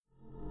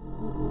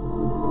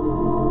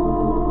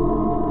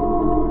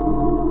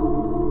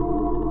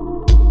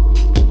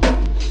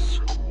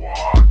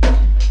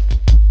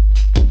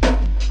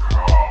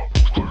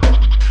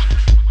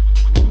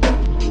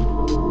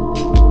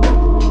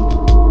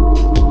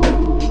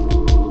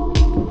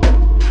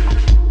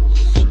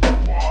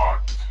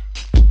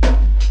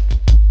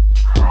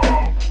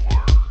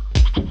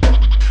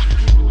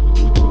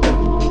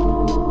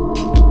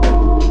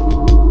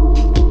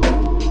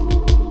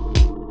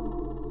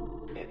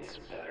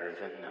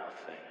than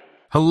nothing.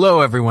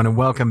 Hello, everyone, and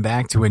welcome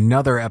back to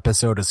another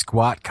episode of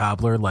Squat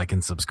Cobbler. Like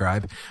and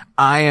subscribe.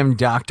 I am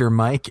Dr.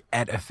 Mike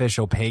at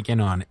Official Pagan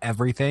on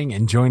everything,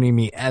 and joining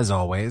me, as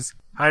always...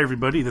 Hi,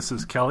 everybody. This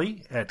is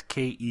Kelly at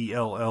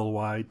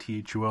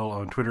KELLYTHUL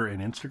on Twitter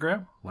and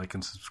Instagram. Like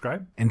and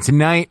subscribe. And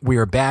tonight, we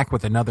are back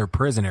with another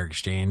prisoner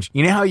exchange.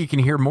 You know how you can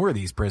hear more of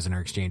these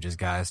prisoner exchanges,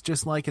 guys?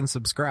 Just like and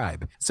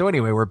subscribe. So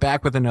anyway, we're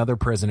back with another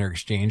prisoner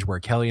exchange where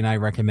Kelly and I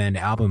recommend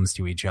albums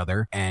to each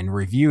other and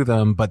review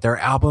them, but they're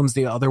albums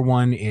the other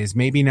one is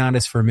maybe not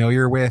as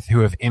familiar with,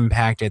 who have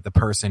impacted the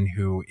person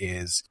who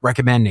is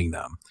recommending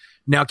them.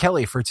 Now,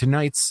 Kelly, for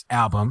tonight's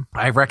album,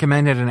 I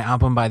recommended an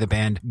album by the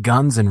band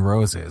Guns N'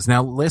 Roses.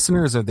 Now,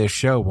 listeners of this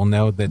show will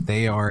know that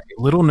they are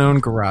a little-known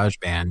garage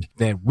band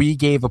that we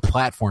gave a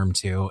platform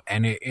to,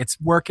 and it's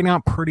working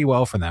out pretty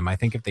well for them. I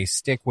think if they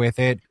stick with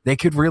it, they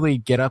could really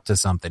get up to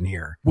something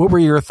here. What were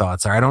your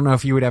thoughts? I don't know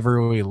if you would ever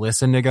really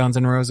listen to Guns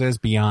N' Roses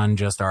beyond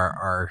just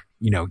our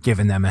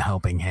giving them a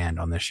helping hand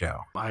on the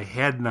show. I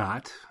had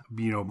not.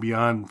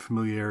 Beyond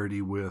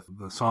familiarity with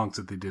the songs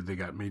that they did, they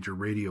got major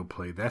radio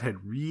play. That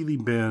had really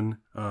been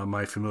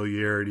my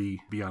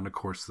familiarity beyond, of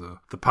course,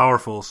 the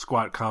powerful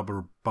Squat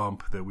Cobbler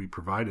bump that we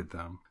provided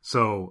them.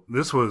 So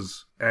this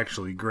was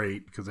actually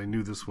great because I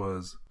knew this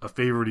was a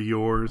favorite of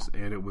yours,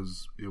 and it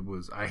was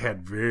I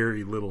had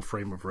very little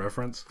frame of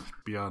reference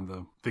beyond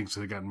the things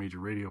that got major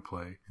radio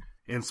play.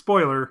 And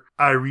spoiler,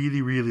 I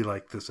really, really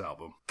like this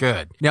album.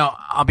 Good. Now,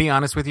 I'll be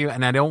honest with you,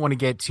 and I don't want to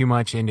get too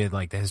much into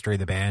like the history of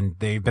the band.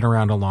 They've been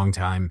around a long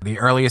time. The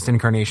earliest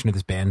incarnation of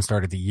this band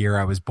started the year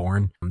I was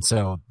born.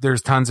 So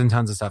there's tons and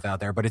tons of stuff out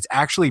there, but it's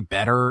actually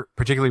better,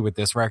 particularly with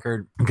this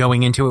record,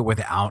 going into it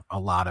without a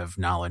lot of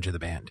knowledge of the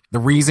band. The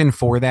reason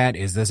for that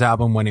is this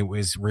album, when it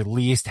was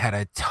released, had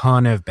a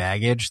ton of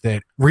baggage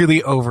that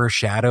really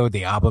overshadowed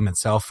the album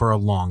itself for a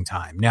long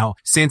time. Now,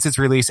 since its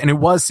release, and it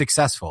was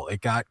successful,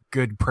 it got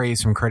good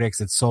praise from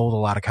critics. It sold a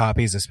lot of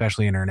copies,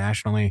 especially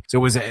internationally. So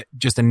it was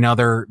just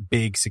another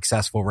big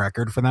successful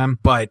record for them.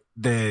 But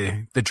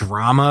the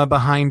drama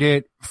behind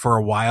it for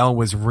a while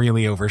was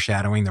really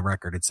overshadowing the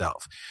record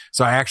itself.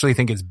 So I actually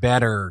think it's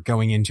better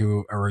going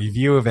into a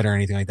review of it or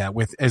anything like that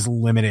with as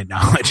limited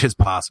knowledge as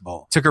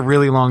possible. Took a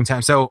really long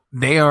time. So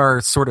they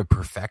are sort of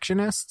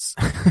perfectionists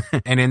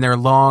and in their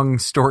long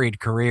storied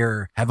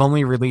career have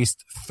only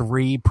released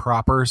 3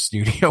 proper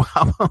studio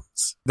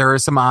albums. There are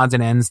some odds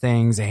and ends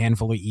things, a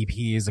handful of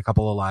EPs, a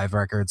couple of live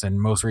records,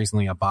 and most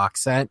recently a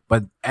box set.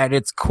 But at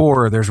its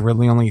core, there's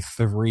really only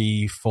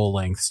 3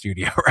 full-length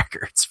studio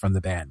records from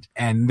the band.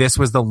 And this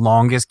was the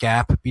longest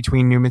gap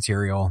between new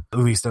material, at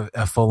least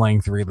a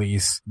full-length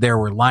release. There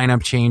were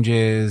lineup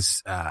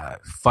changes,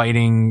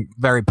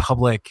 very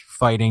public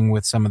fighting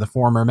with some of the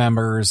former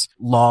members,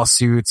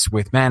 lawsuits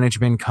with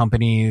management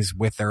companies,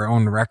 with their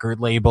own record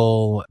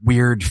label,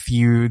 weird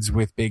feuds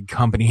with big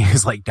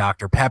companies like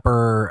Dr.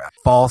 Pepper,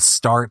 false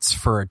starts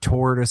for a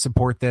tour to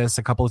support this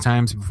a couple of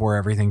times before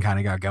everything kind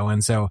of got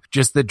going. So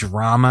just the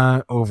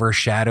drama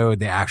overshadowed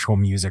the actual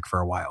music for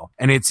a while.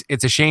 And it's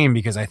a shame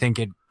because I think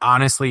it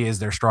honestly is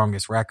their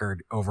strongest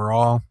record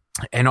overall.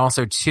 And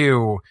also,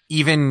 too,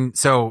 even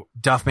so,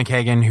 Duff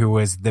McKagan, who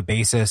was the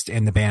bassist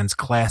in the band's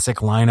classic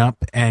lineup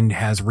and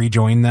has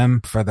rejoined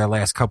them for their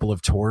last couple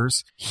of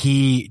tours,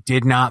 he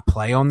did not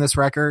play on this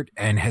record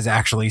and has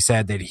actually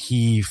said that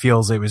he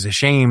feels it was a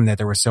shame that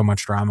there was so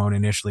much drama when it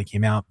initially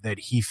came out, that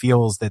he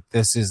feels that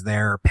this is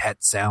their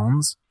pet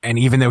sounds. And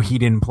even though he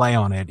didn't play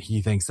on it,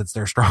 he thinks it's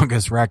their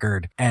strongest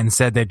record, and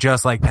said that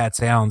just like Pet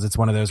Sounds, it's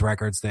one of those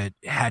records that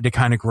had to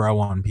kind of grow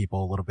on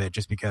people a little bit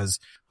just because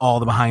all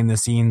the behind the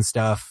scenes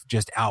stuff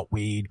just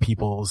outweighed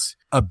people's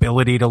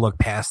ability to look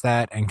past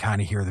that and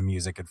kind of hear the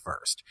music at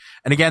first.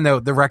 And again, though,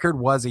 the record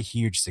was a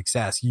huge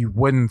success. You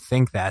wouldn't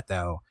think that,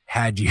 though,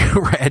 had you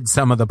read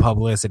some of the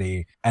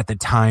publicity at the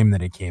time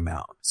that it came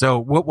out. So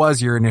what was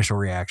your initial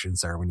reaction,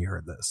 sir, when you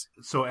heard this?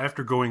 So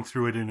after going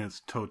through it in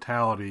its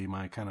totality,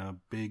 my kind of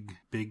big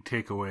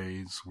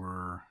takeaways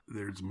were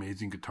there's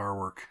amazing guitar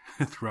work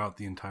throughout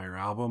the entire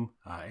album.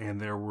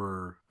 And there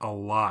were a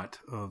lot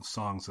of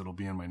songs that'll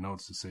be in my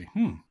notes to say,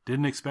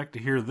 didn't expect to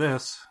hear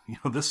this.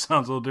 This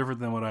sounds a little different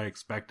than what I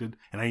expected.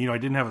 And I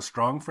didn't have a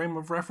strong frame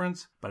of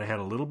reference, but I had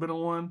a little bit of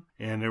one.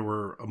 And there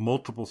were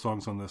multiple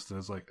songs on this that I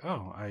was like,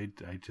 I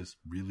just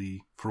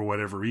really, for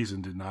whatever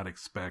reason, did not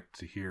expect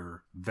to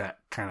hear that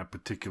kind of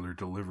particular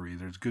delivery.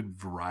 There's good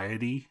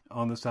variety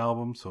on this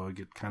album, so I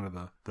get kind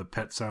of the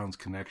Pet Sounds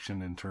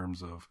connection in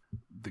terms of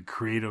the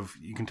creative.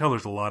 You can tell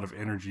there's a lot of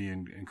energy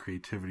and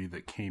creativity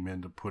that came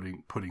into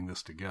putting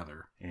this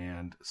together.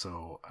 And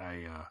so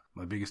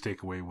my biggest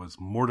takeaway was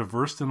more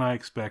diverse than I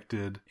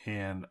expected.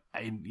 And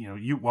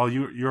while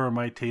your and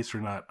my tastes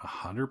are not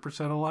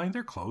 100% aligned,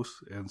 they're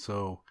close. And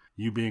so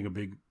you being a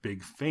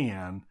big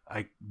fan,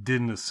 I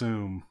didn't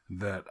assume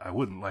that I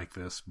wouldn't like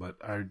this, but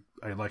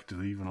I liked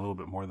it even a little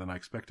bit more than I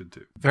expected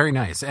to. Very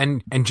nice.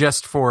 And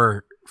just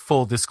for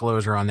full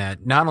disclosure on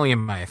that, not only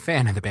am I a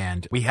fan of the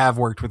band, we have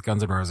worked with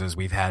Guns N' Roses.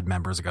 We've had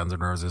members of Guns N'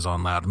 Roses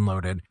on Loud and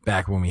Loaded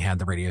back when we had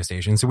the radio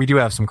station. So we do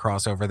have some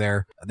crossover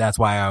there. That's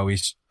why I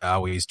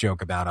always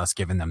joke about us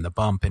giving them the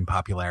bump in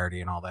popularity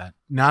and all that.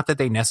 Not that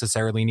they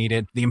necessarily need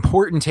it. The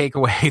important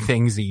takeaway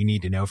things that you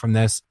need to know from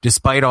this,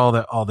 despite all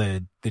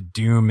the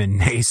doom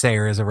and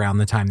naysayers around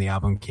the time the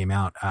album came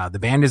out, the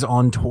band is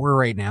on tour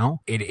right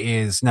now. It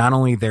is not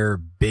only their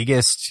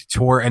biggest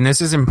tour, and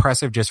this is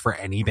impressive just for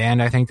any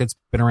band, I think, that's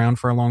been around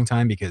for a long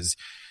time, because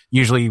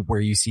usually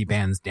where you see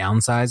bands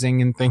downsizing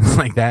and things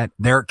like that,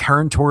 their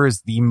current tour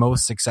is the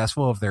most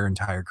successful of their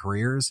entire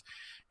careers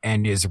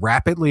and is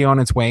rapidly on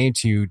its way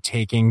to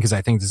taking, because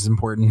I think this is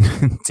important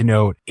to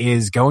note,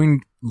 is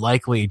going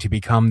likely to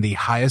become the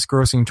highest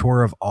grossing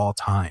tour of all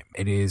time.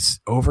 It is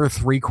over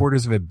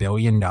 $750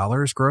 million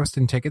grossed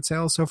in ticket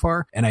sales so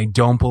far. And I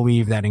don't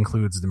believe that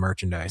includes the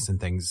merchandise and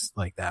things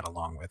like that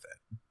along with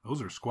it.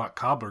 Those are Squat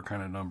Cobbler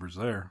kind of numbers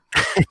there.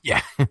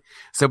 Yeah.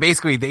 So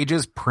basically they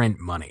just print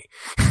money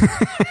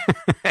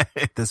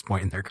at this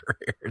point in their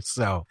careers.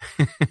 So,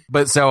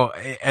 so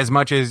as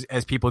much as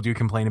people do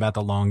complain about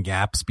the long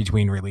gaps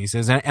between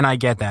releases, and I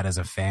get that as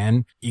a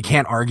fan, you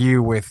can't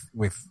argue with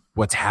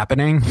what's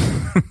happening.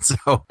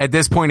 So at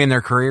this point in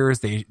their careers,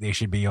 they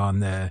should be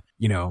on the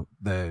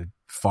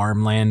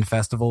farmland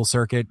festival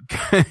circuit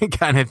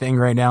kind of thing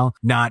right now,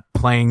 not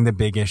playing the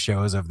biggest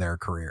shows of their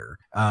career.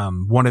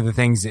 One of the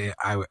things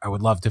I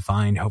would love to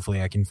find,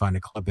 hopefully I can find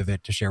a clip of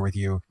it to share with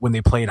you. When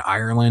they played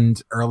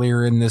Ireland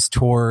earlier in this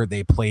tour,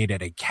 they played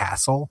at a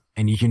castle,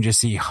 and you can just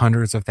see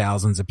hundreds of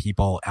thousands of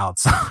people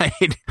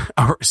outside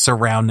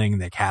surrounding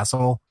the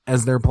castle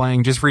as they're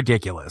playing. Just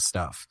ridiculous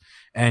stuff.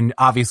 And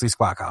obviously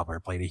Squat Cobbler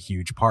played a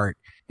huge part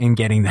in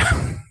getting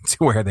them to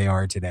where they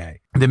are today.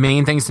 The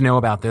main things to know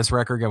about this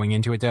record going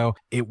into it, though,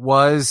 it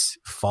was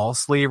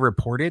falsely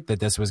reported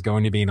that this was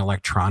going to be an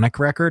electronic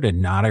record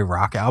and not a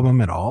rock album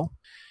at all.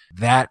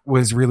 That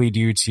was really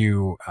due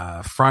to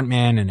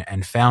frontman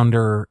and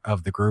founder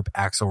of the group,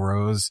 Axl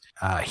Rose.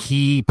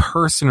 He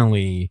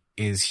personally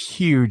is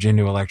huge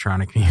into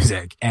electronic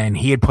music, and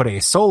he had put a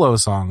solo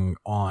song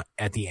on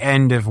at the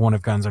end of one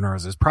of Guns N'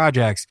 Roses'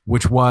 projects,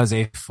 which was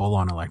a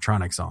full-on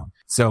electronic song.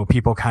 So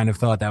people kind of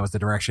thought that was the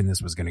direction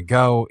this was going to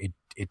go.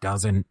 It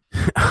doesn't.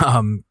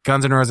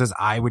 Guns N' Roses,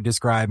 I would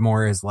describe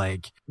more as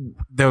like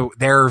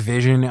their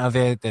vision of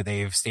it that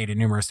they've stated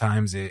numerous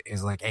times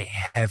is like a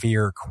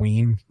heavier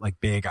Queen, like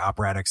big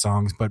operatic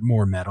songs, but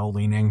more metal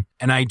leaning.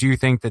 And I do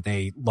think that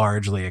they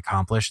largely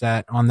accomplished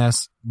that on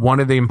this.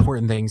 One of the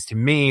important things to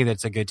me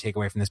that's a good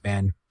takeaway from this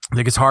band,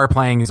 the guitar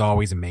playing is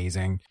always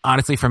amazing.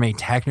 Honestly, from a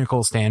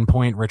technical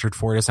standpoint, Richard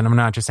Fortus, and I'm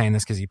not just saying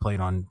this because he played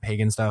on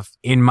Pagan stuff,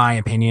 in my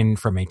opinion,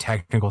 from a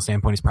technical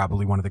standpoint, he's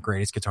probably one of the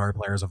greatest guitar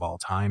players of all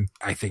time.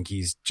 I think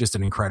he's just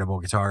an incredible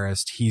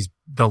guitarist. He's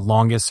the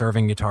longest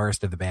serving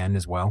guitarist of the band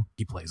as well.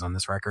 He plays on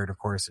this record, of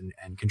course,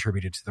 and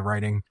contributed to the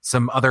writing.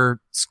 Some other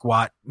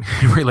Squat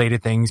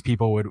related things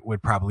people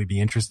would probably be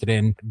interested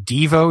in.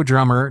 Devo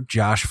drummer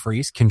Josh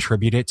Freese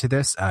contributed to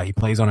this. He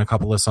plays on a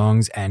couple of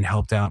songs and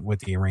helped out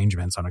with the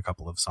arrangements on a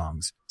couple of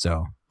songs.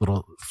 So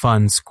little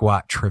fun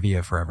Squat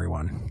trivia for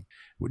everyone.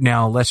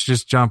 Now let's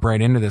just jump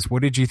right into this.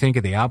 What did you think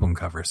of the album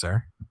cover,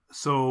 sir?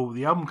 So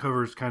the album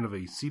cover is kind of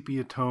a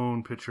sepia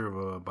tone picture of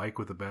a bike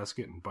with a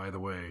basket. And by the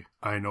way,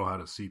 I know how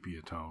to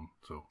sepia tone.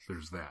 So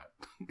there's that.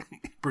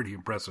 Pretty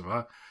impressive,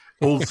 huh?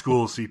 Old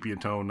school sepia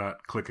tone,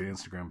 not click an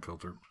Instagram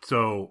filter.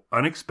 So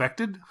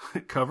unexpected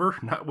cover,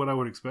 not what I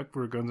would expect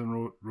for a Guns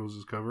N'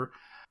 Roses cover.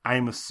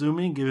 I'm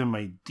assuming, given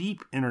my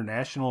deep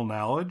international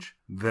knowledge,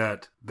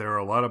 that there are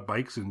a lot of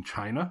bikes in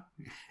China,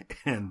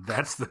 and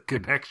that's the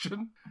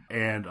connection.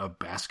 And a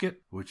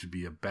basket, which would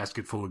be a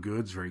basket full of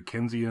goods, very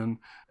Keynesian,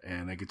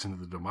 and that gets into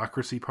the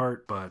democracy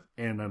part,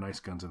 and a nice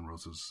Guns N'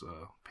 Roses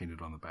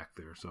painted on the back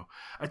there. So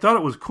I thought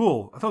it was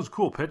cool. I thought it was a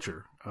cool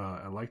picture.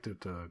 I liked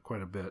it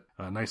quite a bit.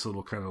 A nice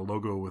little kind of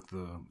logo with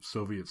the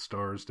Soviet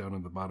stars down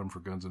in the bottom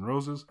for Guns N'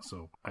 Roses.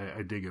 So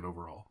I dig it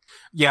overall.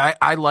 Yeah,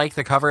 I like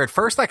the cover. At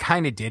first, I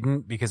kind of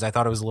didn't because I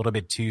thought it was a little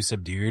bit too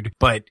subdued,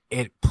 but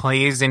it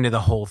plays into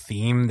the whole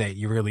theme that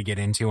you really get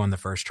into on the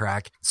first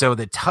track. So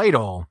the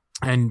title,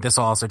 and this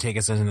will also take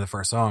us into the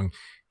first song,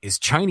 is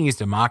Chinese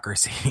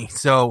Democracy.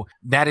 So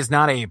that is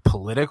not a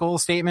political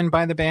statement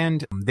by the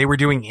band. They were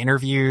doing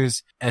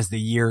interviews as the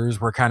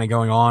years were kind of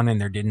going on, and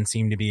there didn't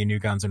seem to be a new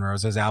Guns N'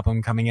 Roses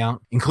album coming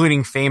out,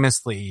 including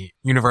famously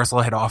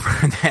Universal had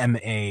offered them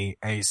a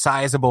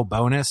sizable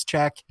bonus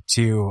check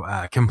to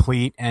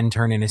complete and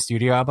turn in a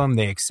studio album.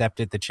 They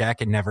accepted the check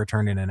and never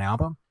turned in an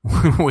album,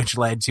 which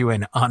led to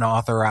an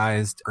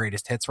unauthorized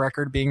greatest hits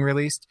record being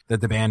released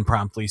that the band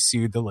promptly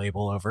sued the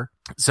label over.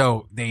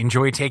 So they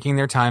enjoy taking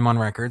their time on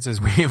records,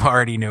 as we've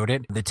already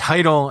noted. The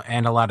title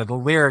and a lot of the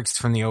lyrics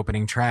from the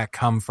opening track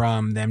come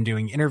from them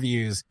doing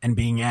interviews and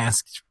being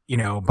asked,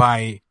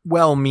 by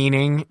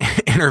well-meaning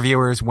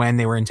interviewers when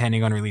they were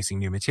intending on releasing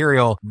new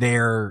material.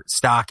 Their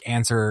stock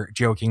answer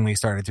jokingly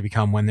started to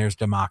become when there's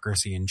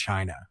democracy in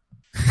China.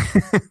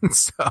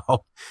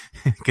 So,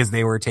 because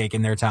they were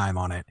taking their time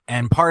on it.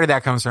 And part of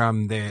that comes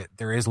from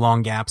there is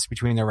long gaps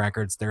between their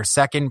records. Their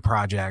second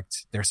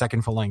project, their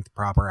second full length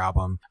proper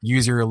album,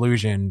 Use Your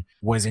Illusion,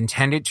 was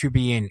intended to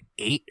be an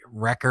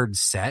 8-record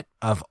set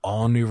of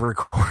all new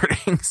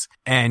recordings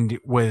and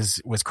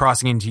was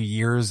crossing into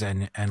years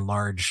and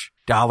large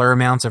dollar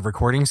amounts of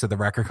recording. So the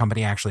record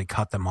company actually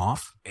cut them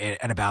off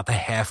at about the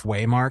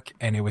halfway mark,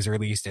 and it was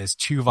released as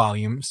 2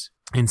 volumes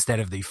instead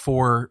of the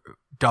 4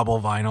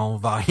 double vinyl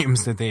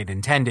volumes that they had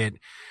intended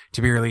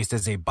to be released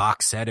as a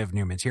box set of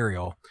new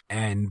material.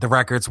 And the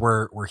records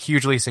were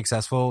hugely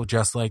successful,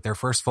 just like their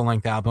first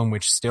full-length album,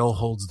 which still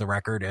holds the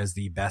record as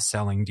the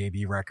best-selling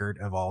debut record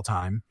of all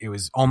time. It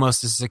was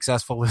almost as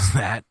successful as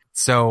that.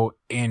 So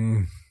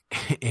in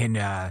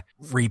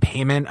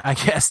repayment, I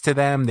guess, to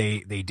them,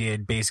 they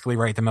did basically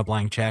write them a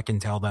blank check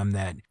and tell them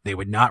that they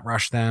would not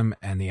rush them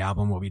and the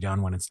album will be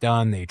done when it's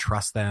done. They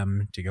trust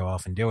them to go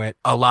off and do it.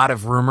 A lot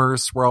of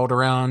rumors swirled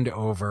around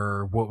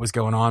over what was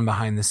going on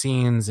behind the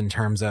scenes in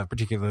terms of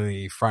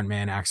particularly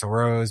frontman Axl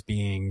Rose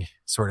being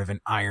sort of an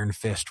iron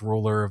fist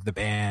ruler of the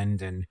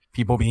band and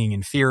people being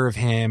in fear of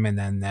him, and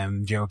then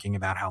them joking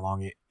about how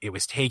long it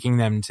was taking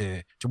them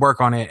to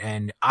work on it.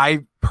 And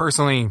I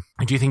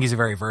do think he's a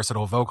very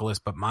versatile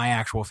vocalist, but my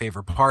actual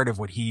favorite part of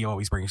what he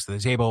always brings to the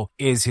table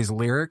is his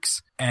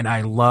lyrics. And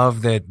I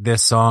love that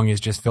this song is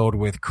just filled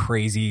with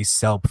crazy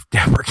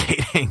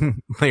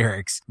self-deprecating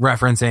lyrics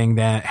referencing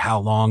that how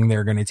long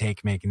they're going to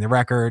take making the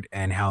record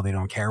and how they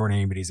don't care what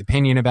anybody's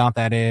opinion about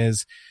that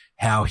is.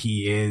 How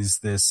he is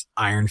this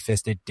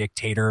iron-fisted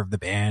dictator of the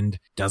band,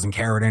 doesn't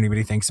care what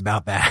anybody thinks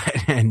about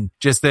that, and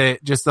just the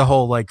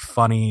whole like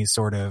funny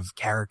sort of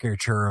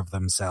caricature of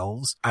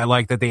themselves. I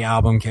like that the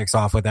album kicks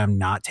off with them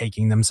not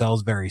taking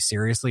themselves very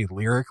seriously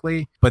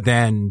lyrically, but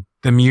then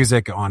the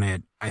music on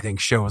it, I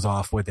think, shows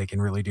off what they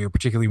can really do,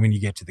 particularly when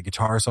you get to the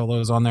guitar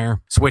solos on there,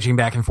 switching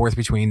back and forth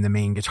between the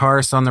main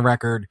guitarist on the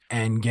record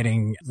and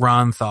getting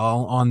Ron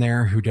Thal on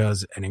there, who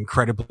does an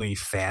incredibly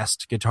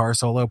fast guitar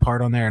solo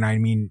part on there. And I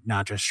mean,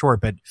 not just short,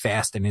 but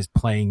fast in his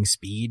playing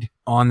speed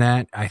on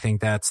that. I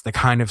think that's the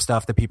kind of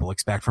stuff that people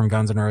expect from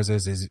Guns N'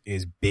 Roses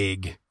is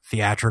big,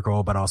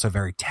 theatrical, but also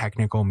very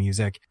technical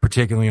music,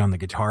 particularly on the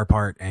guitar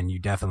part. And you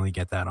definitely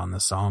get that on the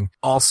song.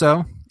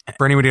 Also,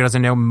 for anybody who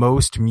doesn't know,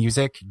 most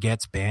music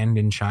gets banned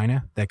in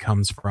China that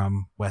comes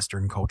from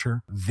Western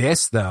culture.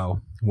 This,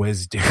 though,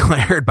 was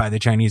declared by the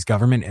Chinese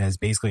government as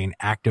basically an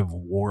act of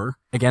war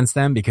against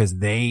them because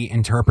they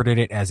interpreted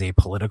it as a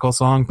political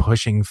song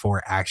pushing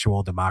for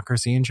actual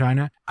democracy in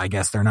China. I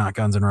guess they're not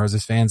Guns N'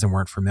 Roses fans and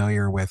weren't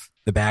familiar with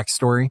the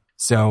backstory.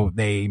 So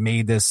they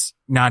made this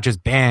not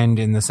just banned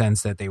in the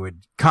sense that they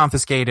would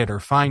confiscate it or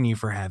fine you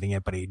for having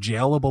it, but a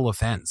jailable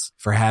offense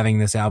for having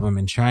this album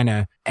in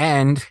China.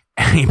 And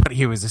anybody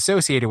who was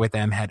associated with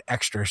them had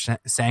extra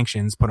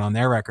sanctions put on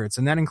their records,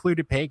 and that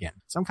included Pagan.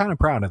 So I'm kind of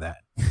proud of that.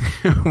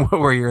 What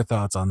were your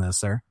thoughts on this,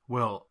 sir?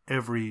 Well,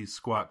 every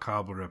Squat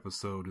Cobbler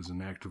episode is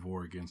an act of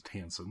war against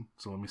Hanson.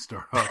 So let me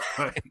start off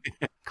by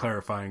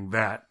clarifying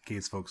that, in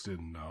case folks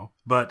didn't know.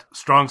 But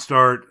strong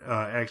start.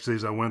 Actually,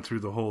 as I went through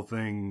the whole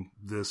thing,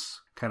 this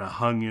kind of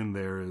hung in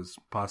there as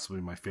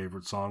possibly my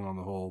favorite song on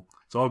the whole.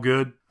 It's all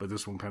good, but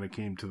this one kind of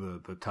came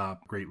to the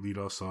top. Great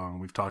lead-off song.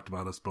 We've talked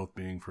about us both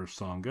being first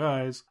song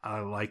guys.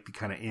 I like the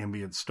kind of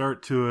ambient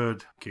start to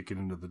it, kicking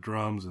into the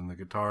drums and the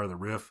guitar. The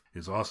riff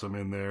is awesome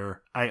in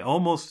there. I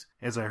almost,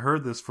 as I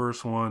heard this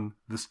first one,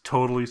 this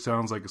totally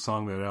sounds like a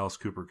song that Alice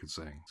Cooper could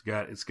sing.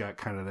 It's got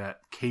kind of that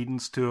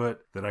cadence to it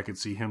that I could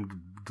see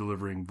him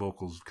delivering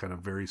vocals kind of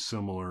very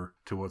similar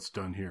to what's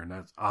done here. And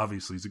that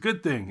obviously is a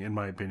good thing, in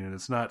my opinion.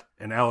 It's not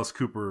an Alice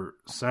Cooper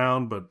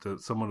sound, but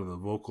some of the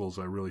vocals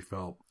I really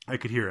felt I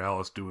could hear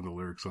Alice doing the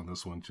lyrics on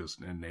this one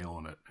and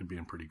nailing it and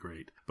being pretty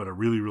great. But a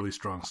really, really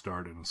strong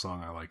start in a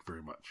song I like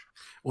very much.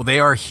 Well, they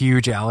are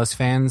huge Alice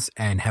fans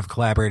and have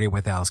collaborated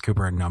with Alice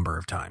Cooper a number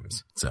of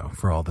times. So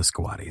for all the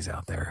squatties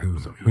out there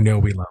who know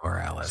we love our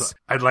Alice. So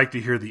I'd like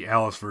to hear the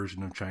Alice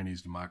version of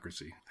Chinese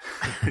Democracy.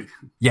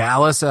 Yeah,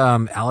 Alice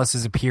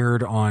has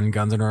appeared on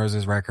Guns N'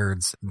 Roses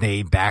records.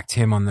 They backed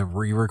him on the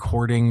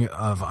re-recording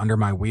of Under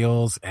My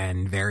Wheels,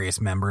 and various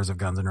members of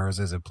Guns N'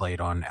 Roses have played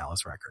on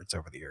Alice records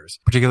over the years,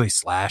 particularly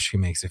Slash, who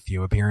makes a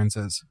few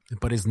appearances,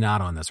 but is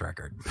not on this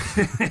record.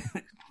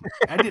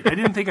 I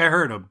didn't think I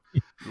heard him.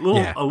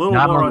 A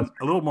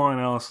little more on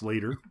Alice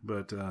later,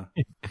 but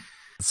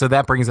So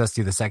that brings us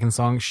to the second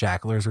song,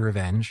 Shackler's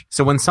Revenge.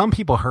 So when some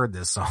people heard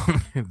this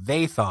song,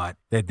 they thought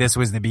that this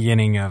was the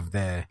beginning of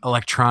the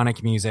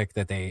electronic music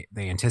that they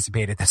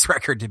anticipated this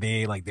record to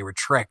be. Like, they were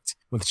tricked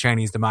with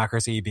Chinese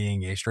Democracy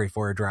being a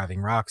straightforward driving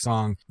rock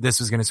song. This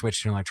was going to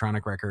switch to an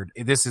electronic record.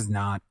 This is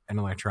not an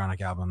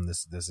electronic album.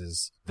 This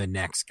is the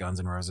next Guns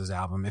N' Roses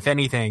album. If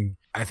anything,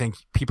 I think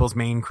people's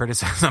main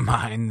criticism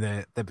behind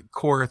the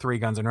core 3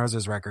 Guns N'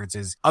 Roses records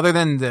is, other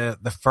than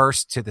the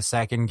first to the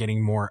second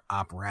getting more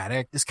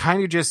operatic, this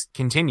kind of just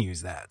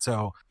continues that.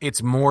 So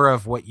it's more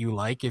of what you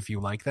like if you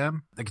like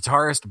them. The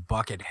guitarist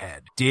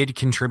Buckethead did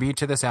contribute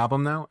to this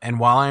album, though, and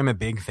while I'm a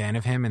big fan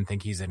of him and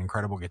think he's an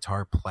incredible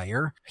guitar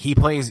player, he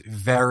plays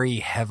very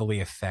heavily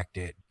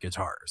affected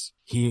guitars.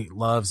 He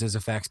loves his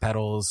effects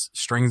pedals,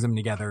 strings them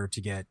together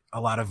to get a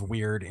lot of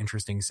weird,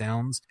 interesting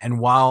sounds. And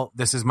while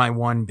this is my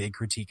one big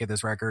critique of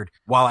this record,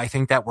 while I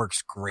think that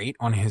works great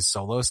on his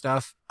solo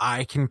stuff,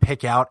 I can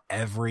pick out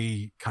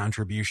every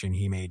contribution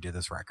he made to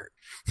this record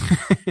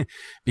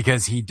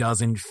because he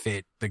doesn't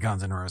fit the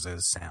Guns N'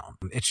 Roses sound.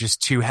 It's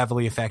just too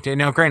heavily affected.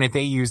 Now, granted,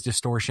 they use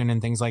distortion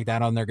and things like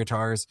that on their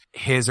guitars.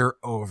 His are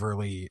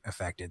overly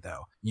affected,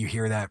 though. You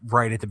hear that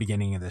right at the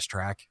beginning of this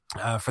track.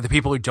 For the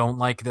people who don't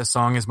like this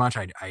song as much,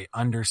 I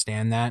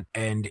understand that.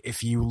 And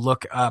if you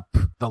look up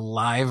the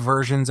live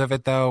versions of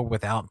it, though,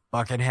 without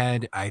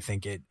Buckethead, I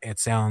think it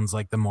sounds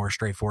like the more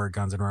straightforward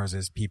Guns N'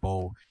 Roses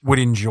people would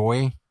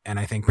enjoy. And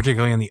I think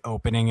particularly in the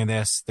opening of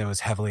this,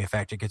 those heavily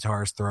affected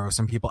guitars throw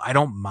some people. I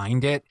don't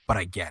mind it, but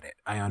I get it.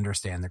 I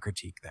understand the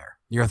critique there.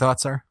 Your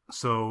thoughts, sir?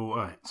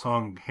 So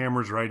song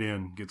hammers right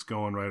in, gets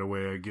going right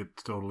away. I get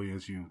totally,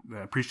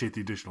 I appreciate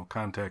the additional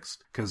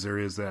context because there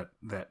is that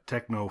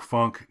techno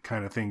funk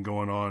kind of thing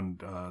going on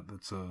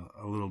that's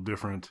a little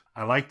different.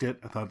 I liked it.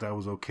 I thought that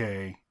was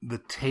okay. The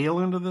tail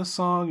end of this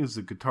song, is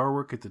the guitar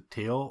work at the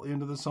tail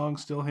end of the song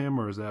still him,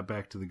 or is that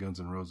back to the Guns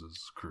N'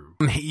 Roses crew?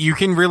 You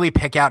can really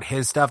pick out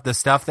his stuff. The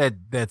stuff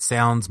that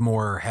sounds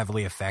more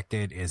heavily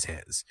affected is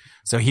his.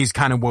 So he's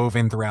kind of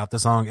woven throughout the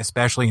song,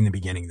 especially in the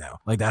beginning, though.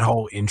 Like that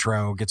whole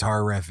intro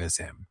guitar riff is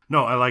him.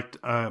 No, I liked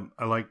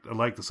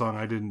the song.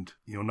 I didn't,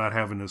 not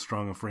having as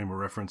strong a frame of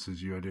reference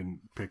as you, I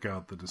didn't pick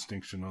out the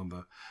distinction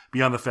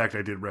beyond the fact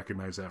I did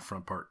recognize that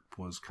front part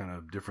was kind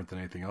of different than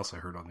anything else I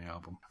heard on the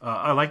album.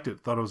 I liked it.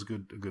 Thought it was a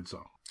good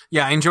song.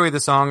 Yeah, I enjoy the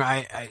song.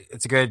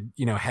 It's a good,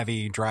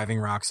 heavy driving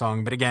rock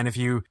song. But again,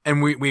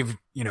 we've,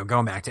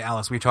 going back to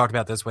Alice, we've talked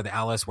about this with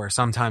Alice, where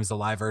sometimes the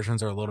live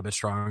versions are a little bit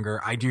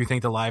stronger. I do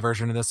think the live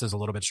version of this is a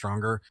little bit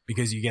stronger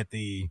because you get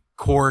the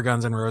core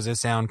Guns N' Roses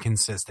sound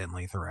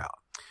consistently throughout.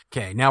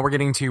 Okay, now we're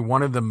getting to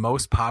one of the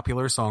most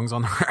popular songs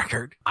on the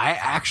record. I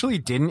actually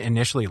didn't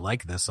initially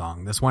like this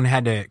song. This one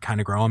had to kind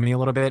of grow on me a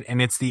little bit,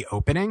 and it's the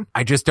opening.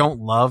 I just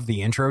don't love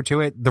the intro to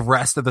it. The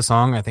rest of the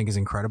song I think is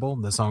incredible.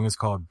 The song is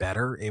called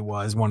Better. It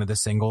was one of the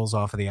singles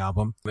off of the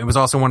album. It was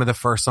also one of the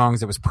first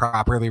songs that was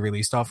properly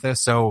released off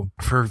this. So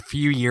for a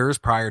few years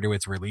prior to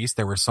its release,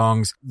 there were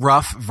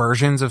rough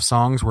versions of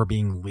songs were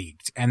being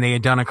leaked, and they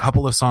had done a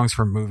couple of songs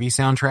for movie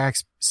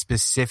soundtracks.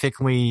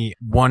 Specifically,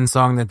 one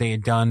song that they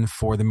had done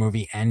for the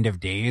movie End of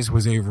Days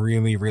was a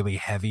really, really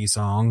heavy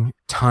song.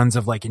 Tons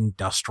of like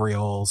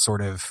industrial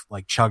sort of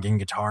like chugging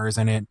guitars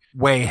in it.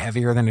 Way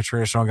heavier than a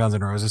traditional Guns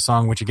N' Roses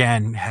song, which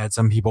again had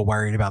some people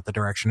worried about the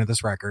direction of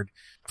this record,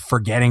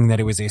 forgetting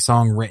that it was a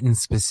song written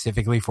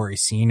specifically for a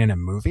scene in a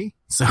movie.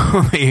 So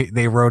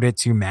they wrote it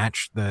to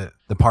match the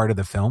part of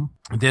the film.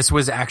 This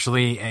was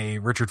actually a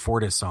Richard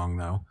Fortus song,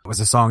 though. It was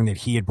a song that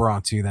he had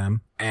brought to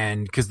them.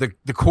 And because the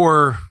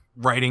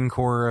writing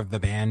core of the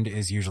band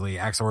is usually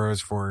Axl Rose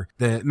for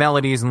the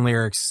melodies and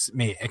lyrics,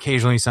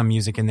 occasionally some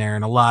music in there,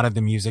 and a lot of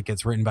the music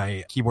gets written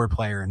by keyboard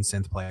player and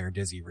synth player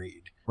Dizzy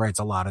Reed. Writes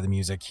a lot of the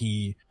music.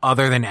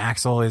 Other than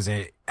Axl's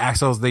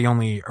the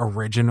only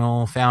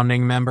original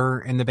founding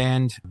member in the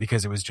band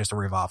because it was just a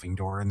revolving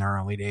door in their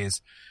early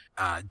days.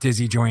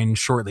 Dizzy joined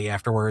shortly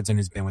afterwards and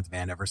has been with the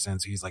band ever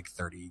since. He's like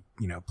 30,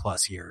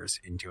 plus years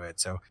into it.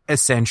 So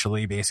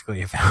essentially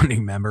basically a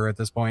founding member at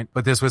this point.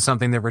 But this was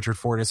something that Richard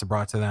Fortus had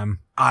brought to them.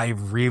 I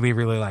really,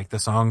 really like the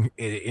song.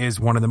 It is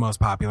one of the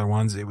most popular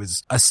ones. It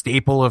was a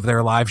staple of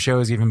their live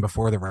shows even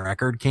before the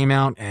record came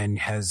out and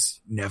has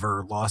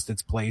never lost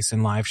its place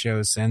in live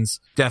shows since.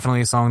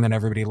 Definitely a song that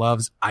everybody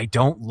loves. I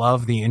don't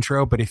love the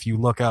intro, but if you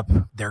look up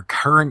their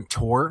current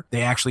tour,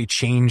 they actually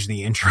changed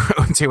the intro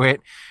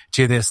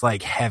to this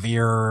like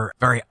heavier,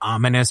 very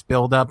ominous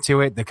build up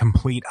to it, the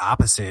complete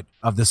opposite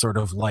of the sort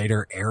of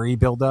lighter, airy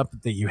build up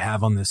that you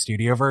have on the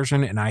studio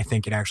version. And I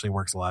think it actually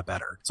works a lot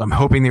better. So I'm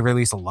hoping they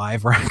release a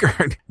live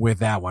record with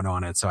that one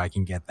on it so I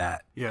can get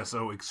that. Yeah,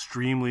 so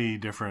extremely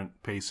different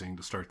pacing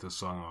to start this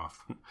song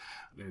off.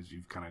 As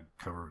you've kind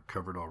of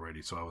covered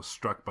already. So I was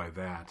struck by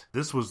that.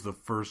 This was the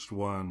first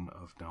one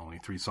of now only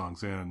 3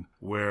 songs in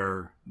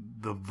where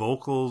the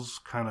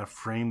vocals kind of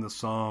frame the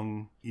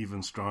song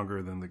even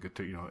stronger than the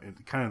guitar.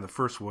 Kind of the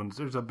first ones,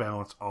 there's a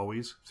balance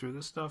always through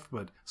this stuff,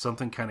 but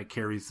something kind of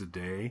carries the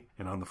day.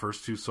 And on the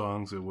first 2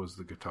 songs, it was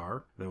the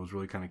guitar that was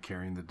really kind of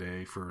carrying the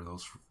day for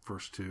those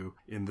first 2.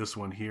 In this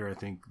one here, I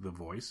think the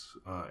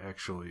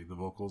the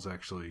vocals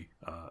actually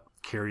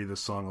carry this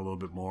song a little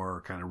bit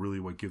more, kind of really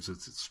what gives it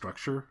its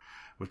structure,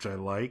 which I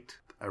liked.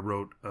 I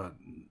wrote a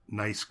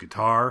nice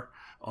guitar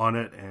on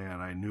it,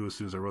 and I knew as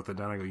soon as I wrote that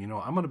down, I go,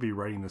 I'm going to be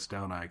writing this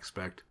down, I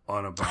expect,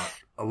 on about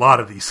a lot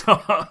of these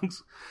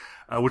songs.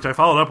 which I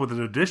followed up with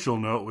an additional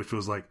note, which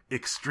was like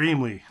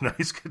extremely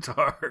nice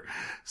guitar.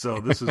 So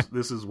this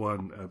is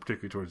one,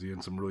 particularly towards the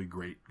end, some really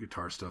great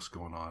guitar stuff's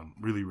going on.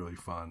 Really, really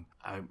fun.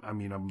 I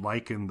mean, I'm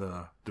liking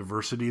the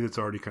diversity that's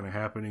already kind of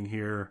happening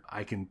here.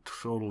 I can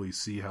totally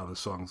see how the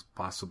song's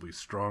possibly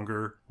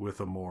stronger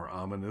with a more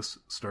ominous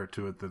start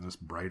to it than this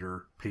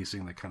brighter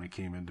pacing that kind of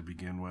came in to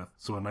begin with.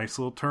 So a nice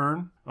little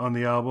turn on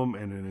the album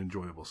and an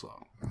enjoyable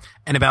song.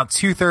 And about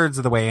 2/3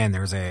 of the way in,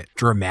 there's a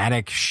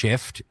dramatic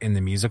shift in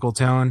the musical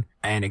tone,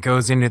 and it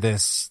goes into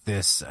this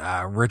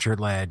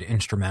Richard-led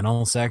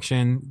instrumental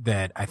section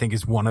that I think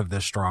is one of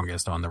the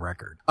strongest on the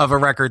record. Of a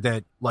record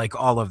that, like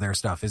all of their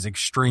stuff, is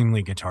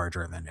extremely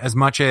guitar-driven. As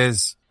much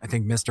as I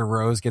think Mr.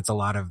 Rose gets a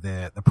lot of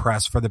the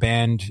press for the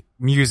band,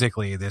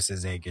 musically, this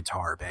is a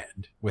guitar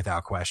band,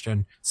 without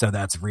question. So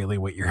that's really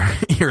what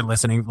you're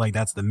listening. Like,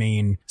 that's the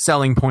main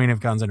selling point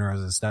of Guns N'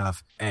 Roses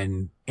stuff.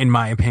 And in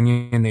my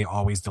opinion, they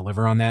always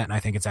deliver on that. And I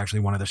think it's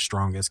actually one of the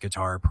strongest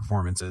guitar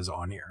performances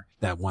on here.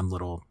 That one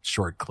little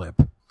short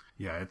clip.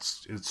 Yeah,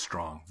 it's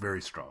strong,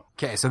 very strong.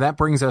 Okay, so that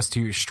brings us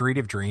to Street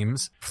of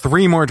Dreams.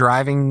 3 more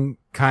driving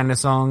kind of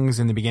songs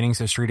in the beginning.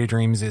 So Street of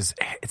Dreams it's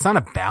not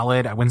a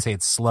ballad. I wouldn't say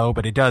it's slow,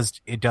 but it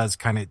does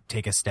kind of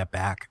take a step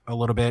back a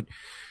little bit.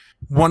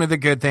 One of the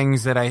good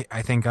things that I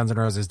think Guns N'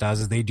 Roses does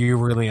is they do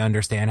really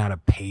understand how to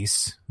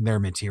pace their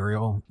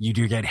material. You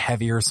do get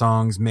heavier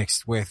songs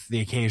mixed with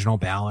the occasional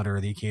ballad or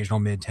the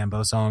occasional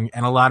mid-tempo song.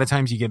 And a lot of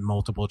times you get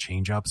multiple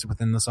change-ups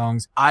within the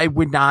songs. I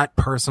would not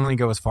personally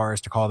go as far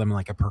as to call them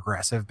like a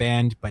progressive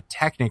band, but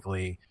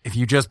technically, if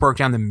you just broke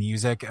down the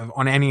music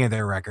on any of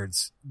their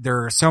records,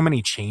 there are so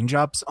many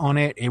change-ups on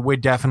it. It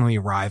would definitely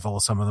rival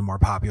some of the more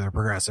popular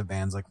progressive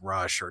bands like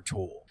Rush or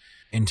Tool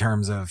in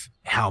terms of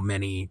how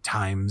many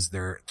times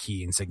their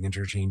key and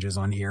signature changes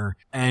on here.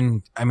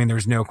 And I mean,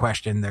 there's no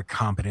question the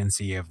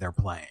competency of their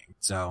playing.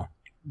 So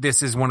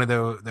this is one of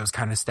those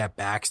kind of step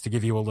backs to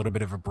give you a little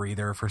bit of a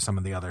breather for some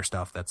of the other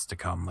stuff that's to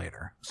come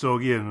later. So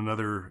again,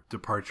 another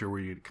departure where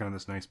you get kind of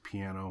this nice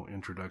piano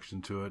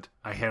introduction to it.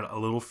 I had a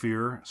little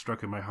fear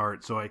struck in my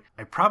heart. So I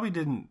probably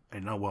didn't, I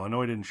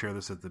know I didn't share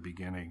this at the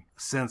beginning.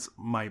 Since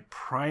my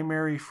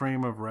primary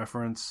frame of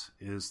reference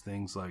is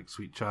things like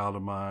Sweet Child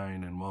of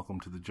Mine and Welcome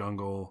to the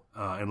Jungle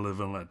and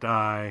Live and Let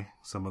Die,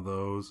 some of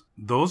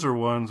those are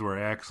ones where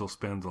Axl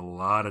spends a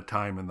lot of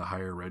time in the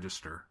higher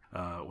register.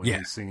 When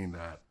he's singing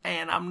that.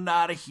 And I'm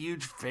not a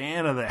huge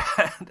fan of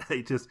that.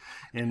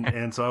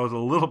 And so I was a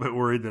little bit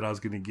worried that I was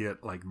going to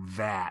get like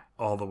that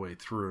all the way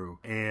through.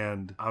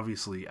 And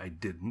obviously I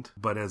didn't.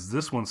 But as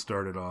this one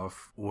started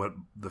off, what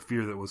the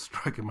fear that was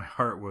struck in my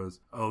heart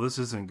was, oh, this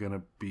isn't going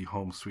to be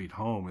Home Sweet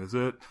Home, is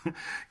it?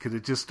 Because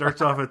it just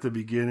starts off at the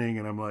beginning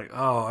and I'm like,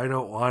 oh, I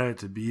don't want it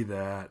to be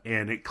that.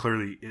 And it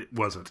clearly, it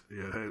wasn't.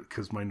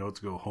 Because my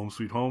notes go Home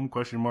Sweet Home, ?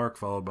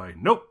 Followed by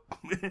nope.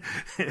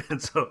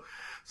 And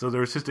so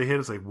there was just a hit.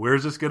 It's like,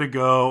 where's this going to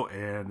go?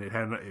 And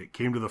it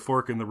came to the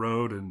fork in the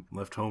road and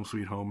left Home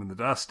Sweet Home in the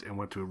dust and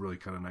went to a really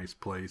kind of nice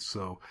place.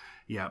 So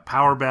yeah,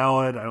 power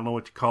ballad. I don't know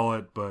what you call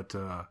it, but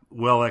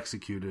well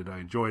executed. I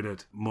enjoyed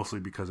it mostly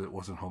because it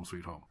wasn't Home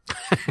Sweet Home.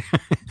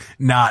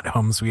 Not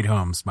Home Sweet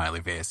Home,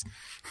 smiley face.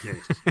 Yes.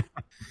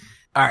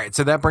 All right,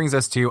 so that brings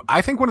us to,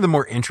 I think, one of the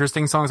more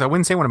interesting songs. I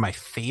wouldn't say one of my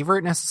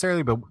favorite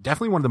necessarily, but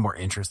definitely one of the more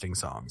interesting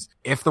songs.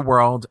 If the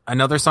World,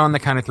 another song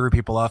that kind of threw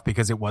people off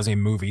because it was a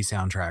movie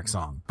soundtrack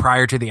song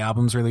prior to the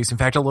album's release. In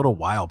fact, a little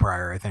while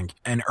prior, I think.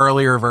 An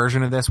earlier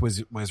version of this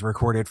was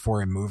recorded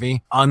for a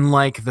movie.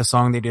 Unlike the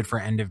song they did for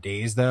End of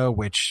Days, though,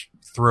 which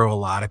threw a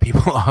lot of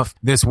people off.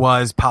 This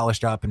was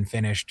polished up and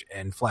finished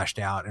and fleshed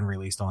out and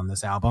released on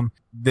this album.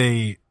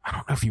 I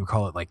don't know if you would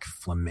call it like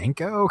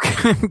flamenco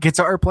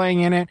guitar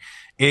playing in it.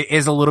 It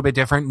is a little bit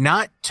different.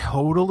 Not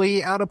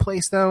totally out of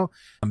place though,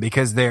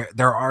 because there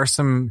are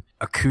some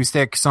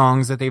acoustic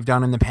songs that they've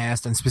done in the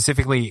past, and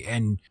specifically,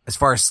 and as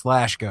far as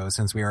Slash goes,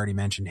 since we already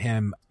mentioned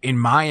him, in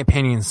my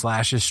opinion,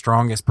 Slash's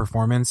strongest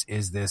performance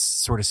is this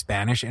sort of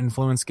Spanish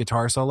influenced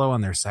guitar solo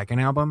on their second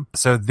album.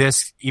 So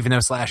this, even though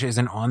Slash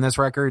isn't on this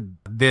record,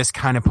 this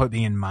kind of put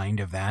me in mind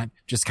of that.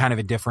 Just kind of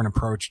a different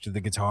approach to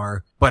the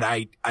guitar. But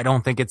I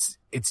don't think it's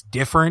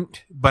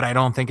different, but I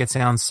don't think it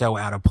sounds so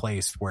out of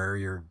place where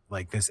you're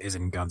like, this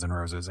isn't Guns N'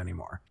 Roses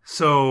anymore.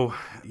 So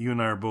you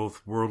and I are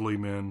both worldly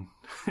men.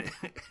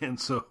 And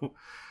so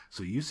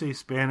you say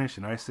Spanish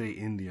and I say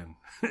Indian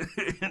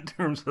in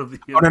terms of the...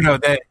 No.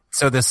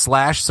 So the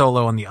Slash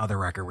solo on the other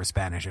record was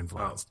Spanish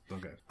influenced. Oh,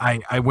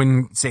 okay. I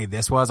wouldn't say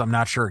this was. I'm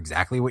not sure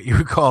exactly what you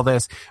would call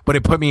this, but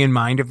it put me in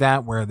mind of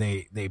that, where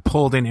they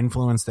pulled an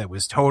influence that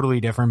was totally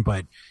different,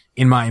 but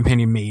in my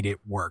opinion made it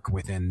work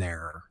within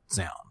their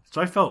sound. So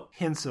I felt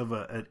hints of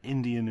an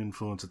Indian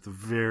influence at the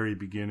very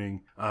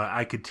beginning.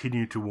 I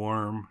continue to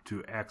warm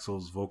to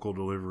Axl's vocal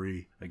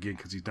delivery, again,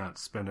 because he's not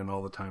spending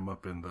all the time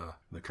up in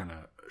the kind of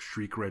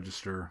shriek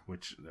register,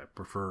 which I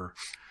prefer.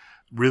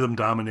 rhythm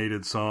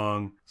dominated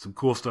song. Some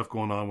cool stuff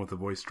going on with the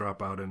voice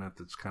dropout in it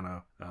that's kind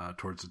of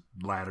towards the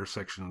latter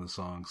section of the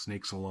song.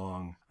 Snakes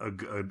Along, a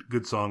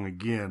good song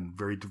again,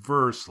 very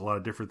diverse, a lot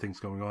of different things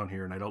going on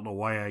here. And I don't know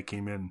why I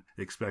came in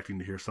expecting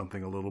to hear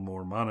something a little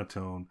more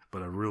monotone,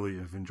 but I really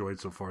have enjoyed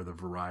so far the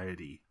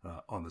variety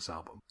on this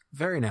album.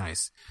 Very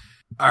nice.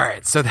 All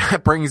right, so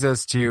that brings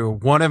us to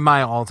one of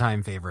my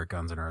all-time favorite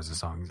Guns N' Roses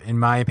songs. In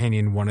my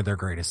opinion, one of their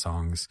greatest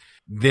songs.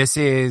 This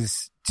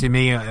is, to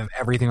me, of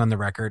everything on the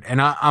record, and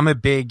I'm a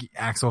big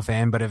Axl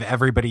fan, but of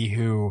everybody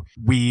who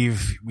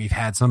we've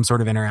had some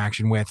sort of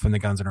interaction with from the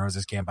Guns N'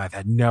 Roses camp, I've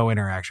had no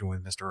interaction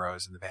with Mr.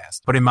 Rose in the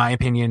past. But in my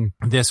opinion,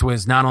 this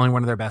was not only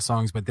one of their best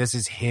songs, but this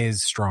is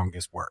his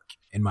strongest work.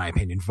 In my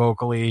opinion,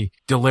 vocally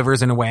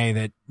delivers in a way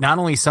that not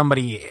only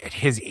somebody at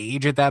his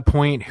age at that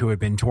point who had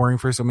been touring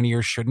for so many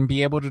years shouldn't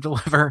be able to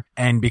deliver.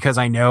 And because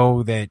I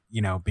know that,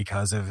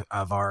 because of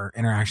our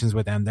interactions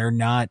with them, they're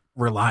not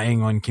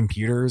relying on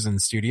computers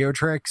and studio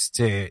tricks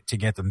to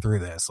get them through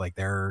this. Like,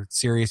 they're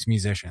serious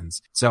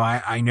musicians. So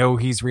I know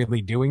he's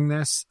really doing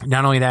this.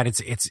 Not only that,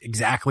 it's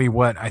exactly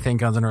what I think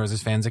Guns N'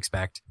 Roses fans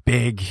expect.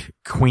 Big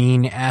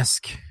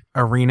Queen-esque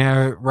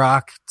arena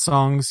rock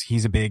songs.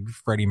 He's a big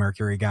Freddie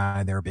Mercury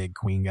guy. They're big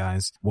Queen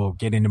guys. We'll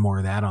get into more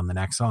of that on the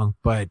next song.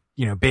 But,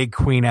 big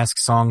Queen-esque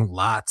song,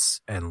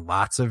 lots and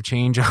lots of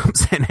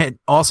change-ups in it.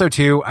 Also,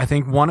 too, I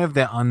think one of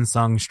the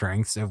unsung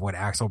strengths of what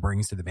Axl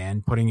brings to the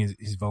band, putting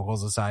his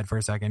vocals aside for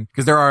a second,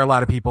 because there are a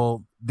lot of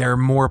people, they're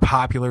more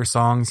popular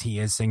songs. He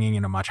is singing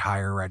in a much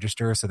higher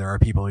register. So there are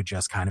people who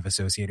just kind of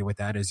associated with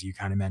that, as you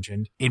kind of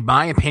mentioned. In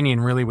my opinion,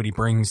 really what he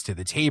brings to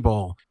the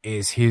table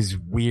is his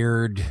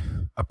weird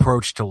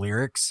approach to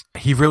lyrics.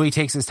 He really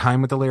takes his time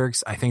with the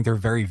lyrics. I think they're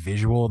very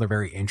visual. They're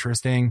very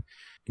interesting.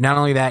 Not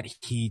only that,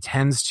 he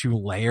tends to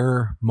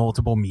layer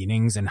multiple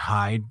meanings and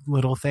hide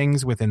little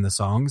things within the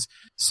songs.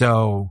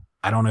 So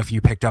I don't know if you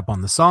picked up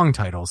on the song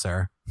title,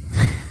 sir.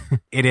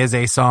 It is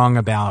a song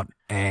about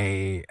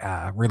a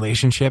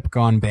relationship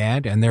gone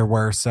bad, and there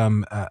were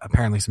some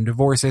apparently some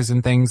divorces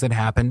and things that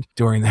happened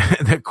during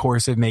the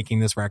course of making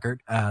this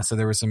record. So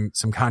there was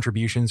some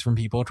contributions from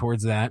people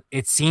towards that.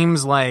 It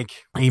seems like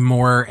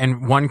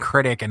and one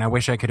critic, and I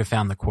wish I could have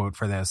found the quote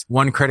for this,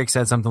 one critic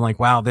said something like,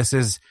 wow, this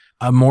is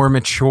a more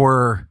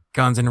mature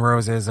Guns N'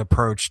 Roses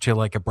approach to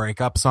like a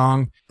breakup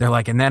song. They're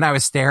like, and then I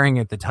was staring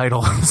at the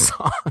title of the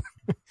song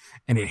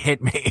and it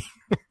hit me.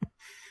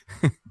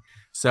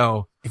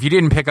 So if you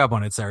didn't pick up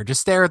on it, sir,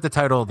 just stare at the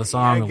title of the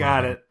song. I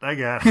got it.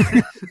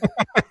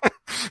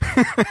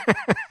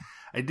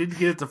 I didn't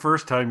get it the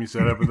first time you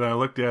said it, but then I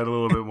looked at it a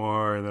little bit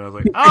more, and then I was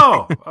like,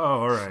 oh,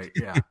 all right,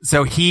 yeah.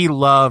 So he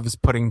loves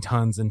putting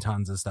tons and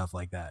tons of stuff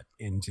like that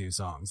into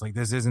songs. Like,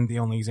 this isn't the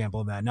only example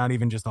of that, not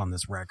even just on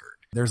this record.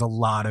 There's a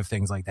lot of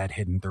things like that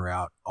hidden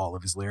throughout all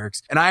of his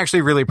lyrics. And I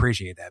actually really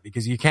appreciate that,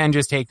 because you can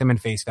just take them in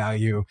face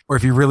value, or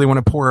if you really want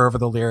to pore over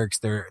the lyrics,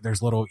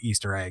 there's little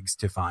Easter eggs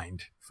to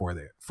find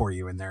for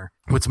you in there.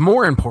 What's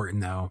more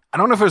important, though, I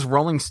don't know if it was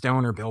Rolling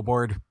Stone or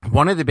Billboard,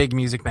 one of the big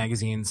music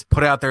magazines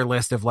put out their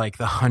list of like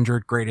the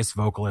 100 greatest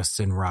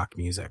vocalists in rock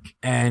music.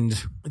 And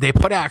they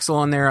put Axl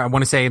on there, I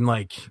want to say in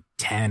like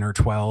 10 or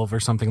 12 or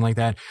something like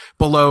that,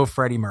 below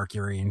Freddie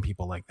Mercury and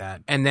people like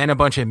that. And then a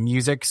bunch of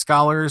music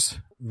scholars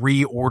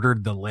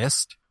reordered the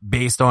list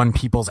based on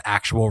people's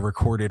actual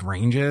recorded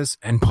ranges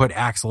and put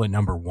Axl at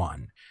number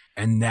 1.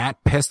 And that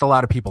pissed a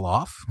lot of people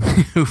off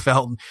who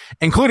felt,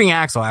 including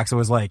Axl. Axl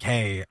was like,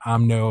 hey,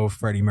 I'm no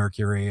Freddie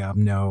Mercury. I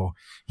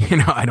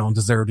don't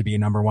deserve to be a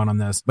number 1 on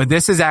this. But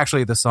this is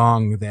actually the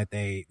song that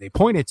they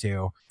pointed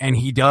to. And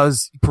he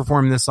does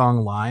perform this song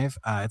live.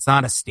 It's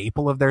not a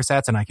staple of their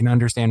sets, and I can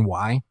understand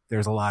why.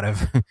 There's a lot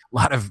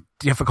of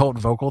difficult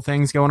vocal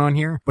things going on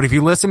here. But if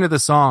you listen to the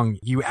song,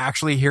 you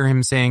actually hear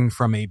him sing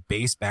from a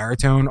bass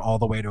baritone all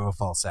the way to a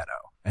falsetto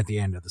at the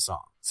end of the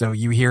song. So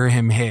you hear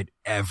him hit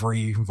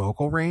every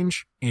vocal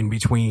range in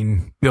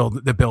between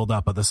the build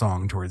up of the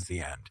song towards the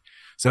end.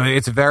 So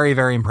it's very,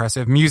 very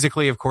impressive.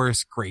 Musically, of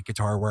course, great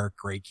guitar work,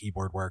 great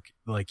keyboard work,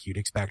 like you'd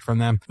expect from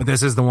them. But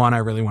this is the one I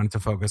really wanted to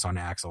focus on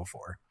Axl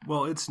for.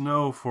 Well, it's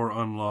no for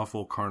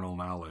unlawful carnal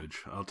knowledge,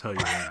 I'll tell you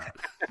that.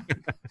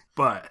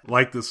 But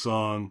like the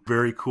song,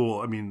 very cool.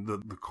 I mean, the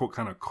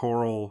kind of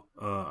choral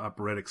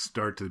operatic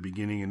start to the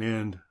beginning and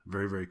end,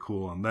 very, very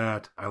cool on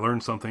that. I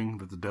learned something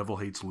that the devil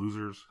hates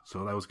losers,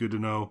 so that was good to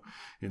know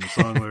in the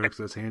song lyrics.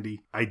 That's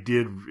handy. I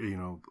did,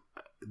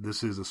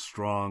 this is a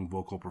strong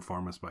vocal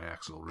performance by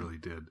Axl. Really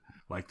did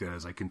like that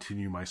as I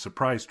continue my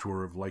surprise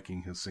tour of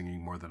liking his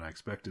singing more than I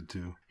expected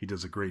to. He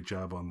does a great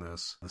job on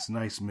this. This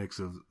nice mix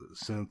of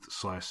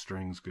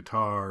synth/strings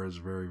guitar is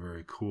very,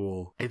 very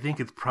cool. I think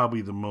it's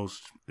probably the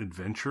most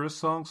adventurous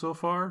song so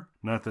far.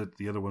 Not that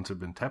the other ones have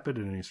been tepid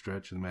in any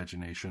stretch of the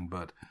imagination,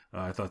 but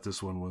I thought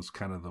this one was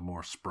kind of the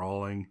more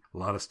sprawling. A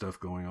lot of stuff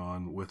going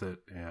on with it,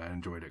 and I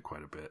enjoyed it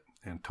quite a bit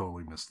and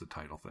totally missed the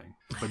title thing.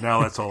 But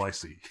now that's all I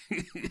see.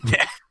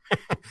 Yeah.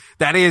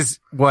 That is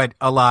what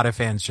a lot of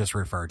fans just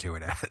refer to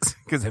it as,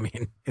 because I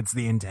mean, it's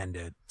the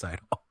intended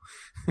title.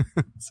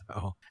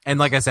 So, and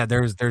like I said,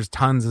 there's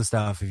tons of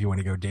stuff if you want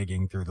to go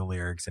digging through the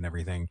lyrics and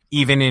everything.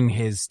 Even in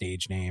his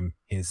stage name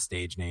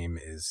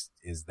is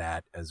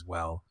that as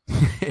well.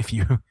 If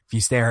you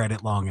stare at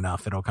it long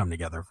enough, it'll come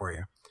together for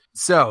you.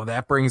 So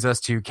that brings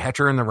us to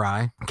Catcher in the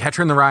Rye.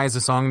 Catcher in the Rye is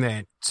a song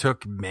that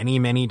took many,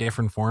 many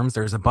different forms.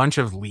 There's a bunch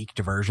of leaked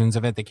versions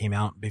of it that came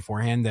out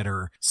beforehand that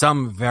are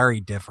some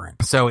very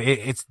different. So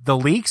it's the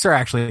leaks are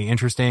actually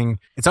interesting.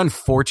 It's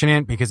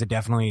unfortunate because it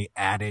definitely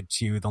added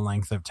to the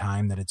length of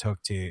time that it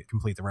took to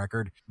complete the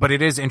record. But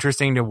it is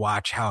interesting to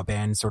watch how a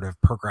band sort of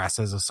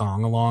progresses a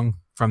song along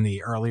from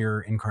the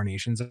earlier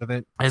incarnations of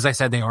it. As I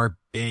said, they are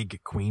big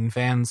Queen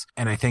fans.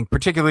 And I think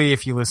particularly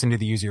if you listen to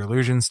the Use Your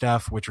Illusion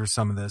stuff, which are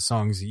some of the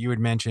songs that you had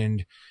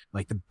mentioned,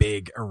 like the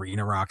big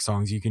arena rock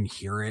songs, you can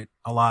hear it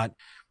a lot.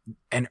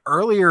 An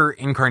earlier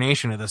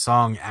incarnation of the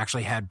song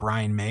actually had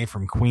Brian May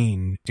from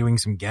Queen doing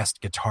some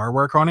guest guitar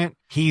work on it.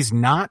 He's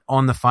not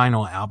on the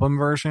final album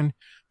version.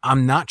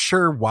 I'm not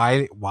sure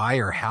why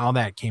or how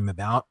that came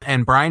about.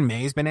 And Brian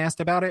May's been asked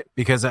about it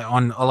because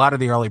on a lot of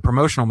the early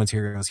promotional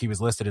materials, he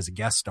was listed as a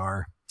guest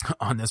star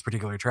on this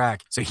particular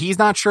track. So he's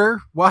not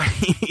sure why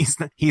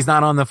he's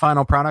not on the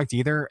final product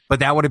either, but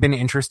that would have been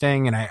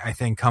interesting. And I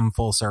think come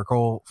full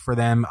circle for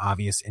them,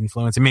 obvious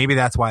influence. And maybe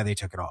that's why they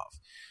took it off.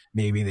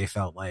 Maybe they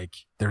felt like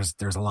there's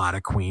a lot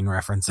of Queen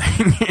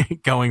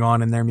referencing going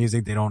on in their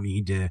music. They don't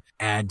need to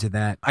add to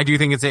that. I do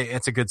think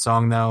it's a good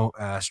song though,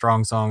 a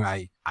strong song.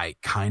 I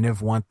kind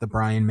of want the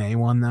Brian May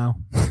one though.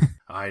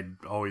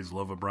 I'd always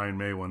love a Brian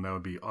May one. That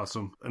would be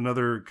awesome.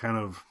 Another kind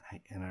of,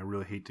 and I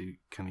really hate to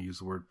kind of use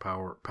the word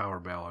power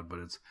ballad, but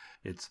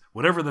it's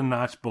whatever the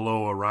notch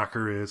below a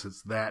rocker is,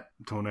 it's that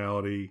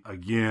tonality.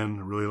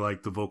 Again, really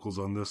like the vocals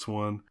on this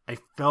one. I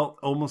felt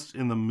almost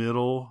in the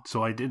middle,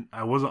 so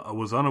I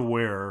was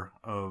unaware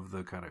of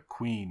the kind of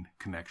Queen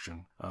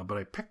connection, but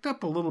I picked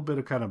up a little bit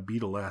of kind of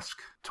Beatlesque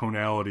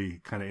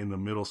tonality kind of in the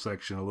middle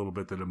section a little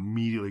bit that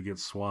immediately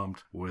gets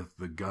swamped with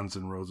the Guns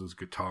N' Roses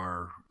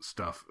guitar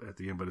stuff at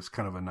the end, but it's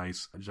kind of a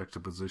nice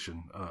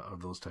juxtaposition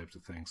of those types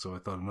of things. So I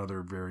thought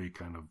another very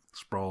kind of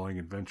sprawling,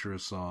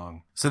 adventurous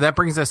song. So that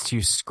brings us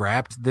to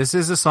Scrapped. This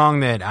is a song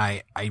that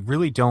I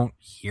really don't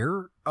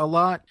hear a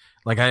lot.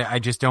 Like I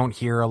just don't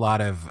hear a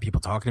lot of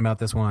people talking about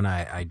this one.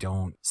 I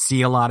don't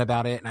see a lot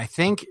about it. And I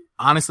think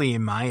honestly,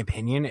 in my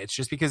opinion, it's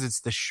just because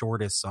it's the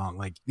shortest song.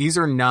 Like these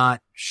are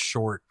not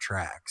short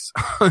tracks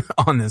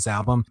on this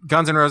album.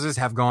 Guns N' Roses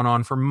have gone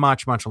on for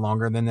much, much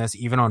longer than this.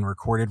 Even on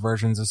recorded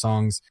versions of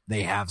songs,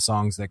 they have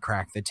songs that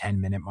crack the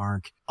 10-minute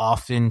mark.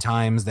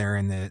 Oftentimes they're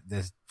in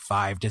the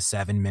 5 to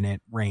 7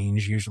 minute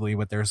range, usually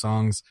with their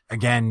songs.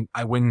 Again,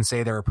 I wouldn't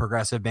say they're a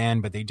progressive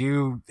band, but they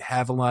do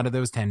have a lot of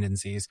those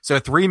tendencies. So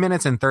 3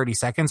 minutes and 30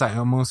 seconds, I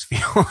almost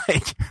feel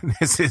like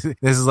this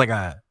is like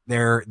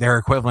their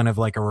equivalent of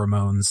like a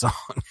Ramones song.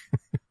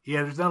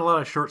 Yeah, there's not a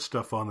lot of short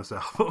stuff on this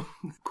album.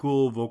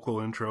 Cool vocal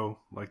intro,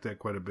 like that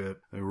quite a bit.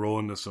 They roll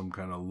into some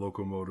kind of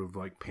locomotive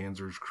like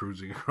Panzers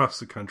cruising across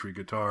the country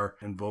guitar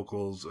and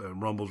vocals and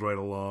rumbles right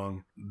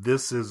along.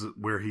 This is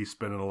where he's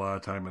spending a lot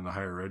of time in the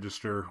higher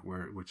register,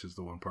 which is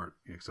the one part,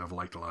 because I've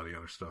liked a lot of the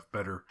other stuff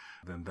better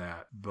than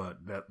that. But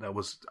I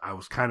was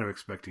kind of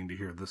expecting to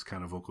hear this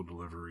kind of vocal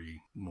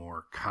delivery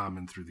more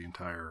common through the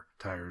entire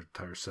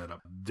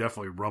setup.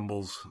 Definitely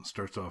rumbles,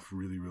 starts off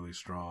really, really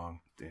strong,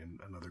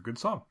 and another good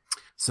song.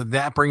 So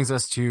that brings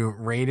us to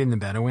Raid in the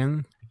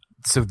Bedouin.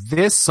 So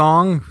this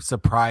song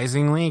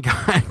surprisingly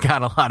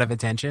got a lot of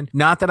attention.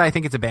 Not that I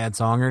think it's a bad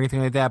song or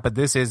anything like that, but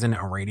this isn't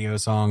a radio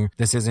song.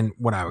 This isn't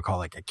what I would call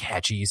like a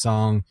catchy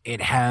song.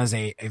 It has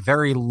a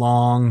very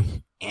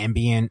long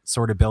ambient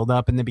sort of build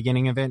up in the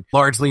beginning of it,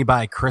 largely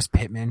by Chris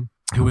Pittman,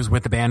 who was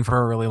with the band for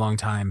a really long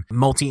time,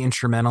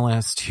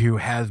 multi-instrumentalist who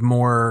has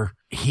more,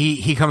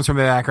 he comes from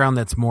a background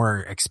that's more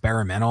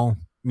experimental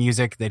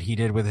music that he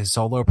did with his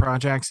solo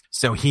projects.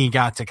 So he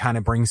got to kind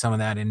of bring some of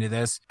that into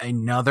this.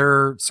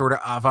 Another sort of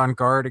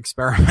avant-garde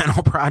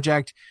experimental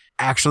project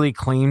actually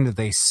claimed that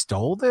they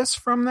stole this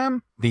from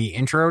them, the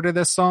intro to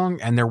this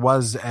song. And there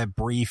was a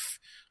brief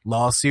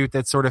lawsuit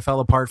that sort of fell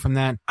apart from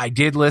that. I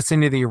did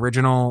listen to the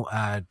original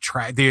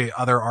track, the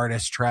other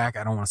artist track.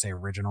 I don't want to say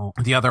original,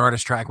 the other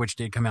artist track, which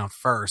did come out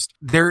first.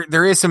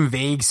 There is some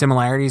vague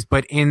similarities,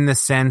 but in the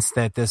sense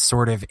that this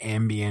sort of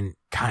ambient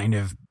kind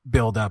of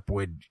build up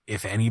would,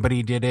 if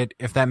anybody did it,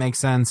 if that makes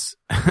sense.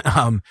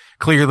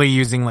 Clearly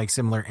using like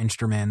similar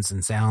instruments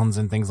and sounds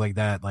and things like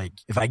that. Like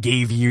if I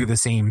gave you the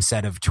same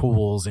set of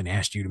tools and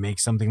asked you to make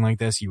something like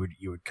this, you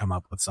would come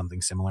up with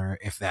something similar,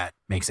 if that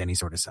makes any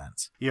sort of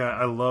sense. Yeah,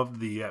 I loved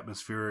the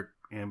atmospheric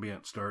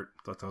ambient start.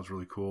 Thought that was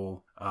really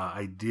cool.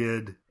 I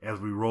did, as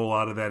we roll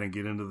out of that and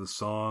get into the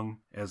song,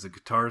 as the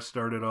guitar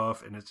started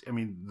off, and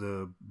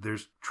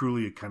there's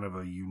truly a kind of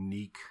a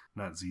unique,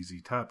 not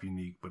ZZ Top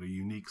unique, but a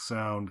unique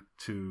sound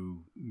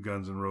to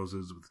Guns N'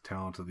 Roses with the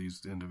talent of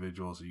these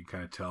individuals. You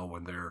kind of tell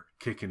when they're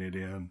kicking it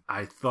in.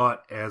 I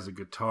thought as a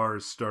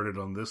guitarist started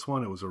on this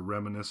one, it was a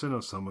reminiscent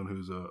of someone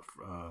who's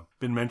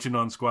been mentioned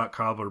on Squat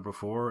Cobbler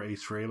before,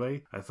 Ace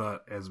Frehley. I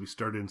thought as we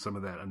started in some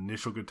of that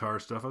initial guitar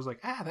stuff, I was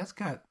like, that's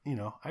got,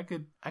 I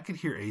could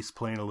hear Ace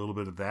playing a little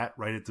bit of that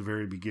right at the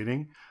very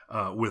beginning,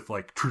 with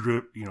like,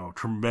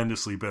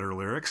 tremendously better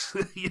lyrics,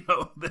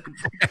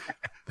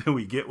 than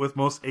we get with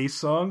most Ace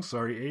songs.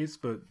 Sorry, Ace,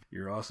 but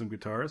you're an awesome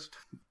guitarist.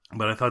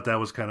 But I thought that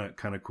was kind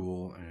of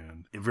cool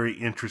and a very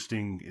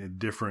interesting,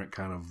 different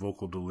kind of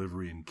vocal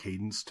delivery and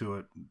cadence to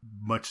it.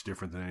 Much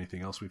different than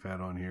anything else we've had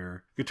on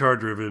here. Guitar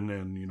driven,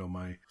 and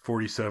my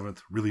 47th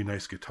really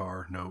nice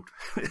guitar note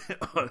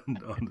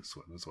on this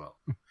one as well.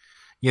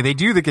 Yeah, they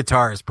do the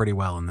guitars pretty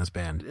well in this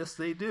band. Yes,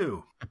 they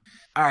do.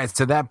 All right,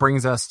 so that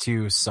brings us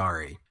to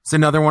Sorry. It's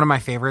another one of my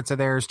favorites of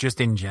theirs, just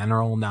in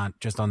general, not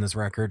just on this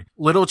record.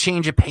 Little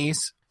change of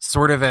pace,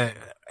 sort of a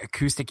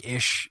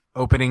acoustic-ish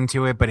opening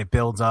to it, but it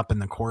builds up in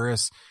the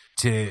chorus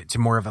to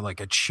more of a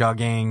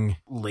chugging,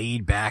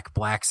 laid-back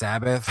Black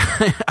Sabbath,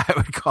 I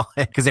would call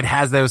it, because it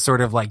has those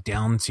sort of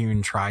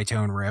down-tuned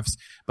tritone riffs,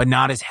 but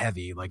not as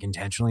heavy,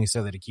 intentionally,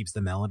 so that it keeps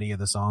the melody of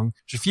the song.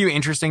 There's a few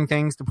interesting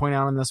things to point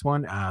out on this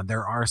one.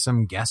 There are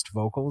some guest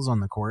vocals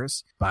on the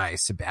chorus by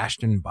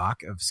Sebastian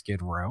Bach of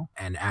Skid Row,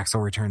 and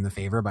Axl returned the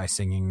favor by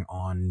singing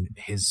on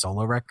his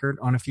solo record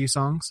on a few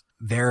songs.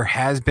 There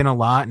has been a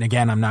lot, and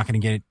again, I'm not going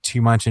to get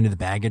too much into the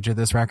baggage of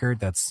this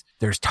record.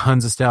 There's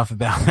tons of stuff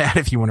about that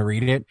if you want to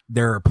read it.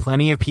 There are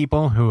plenty of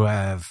people who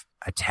have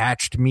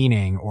attached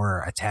meaning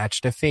or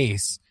attached a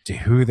face to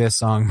who this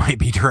song might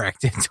be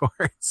directed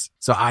towards.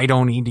 So I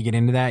don't need to get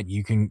into that.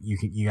 You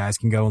guys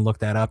can go and look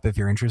that up if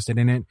you're interested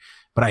in it.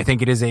 But I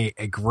think it is a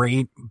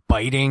great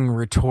biting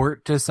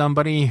retort to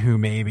somebody who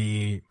may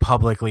be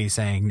publicly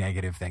saying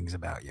negative things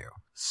about you.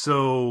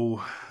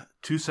 So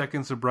 2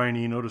 seconds of Brian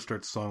Eno to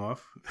start the song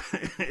off.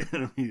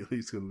 And immediately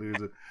he's going to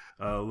lose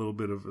a little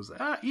bit of his,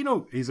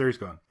 he's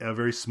gone. A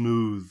very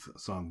smooth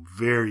song,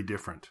 very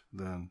different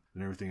than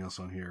everything else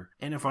on here.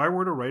 And if I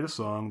were to write a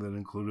song that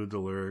included the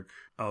lyric,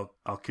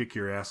 I'll kick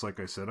your ass like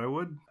I said I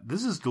would,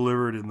 this is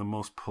delivered in the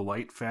most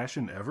polite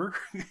fashion ever.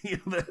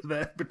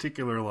 that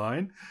particular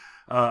line.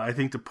 I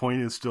think the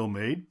point is still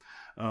made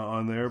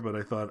on there, but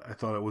I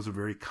thought it was a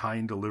very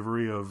kind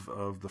delivery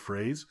of the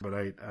phrase. But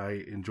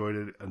I enjoyed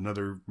it.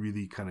 Another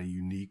really kind of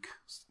unique,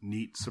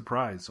 neat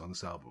surprise on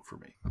this album for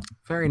me.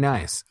 Very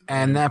nice,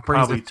 and that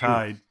brings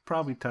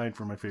probably tied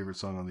for my favorite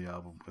song on the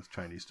album with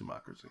Chinese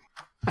Democracy.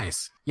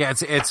 Nice. Yeah,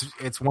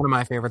 it's one of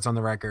my favorites on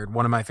the record.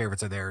 One of my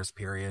favorites of theirs,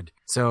 period.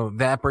 So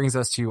that brings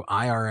us to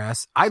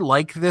IRS. I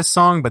like this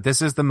song, but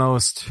this is the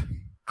most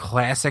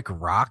classic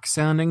rock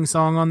sounding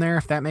song on there,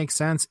 if that makes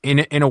sense,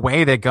 in a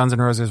way that Guns N'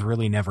 Roses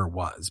really never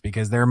was,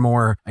 because they're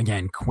more,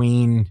 again,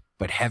 Queen,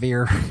 but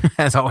heavier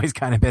has always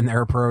kind of been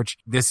their approach.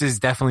 This is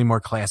definitely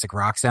more classic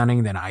rock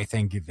sounding than I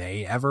think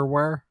they ever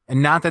were.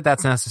 And not that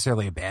that's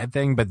necessarily a bad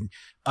thing, but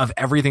of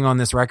everything on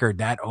this record,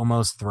 that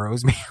almost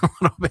throws me a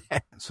little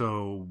bit.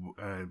 So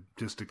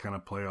just to kind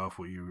of play off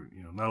what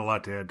not a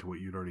lot to add to what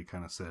you'd already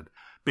kind of said.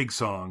 Big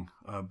song,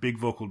 big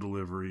vocal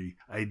delivery.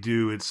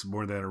 It's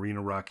more that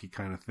arena rocky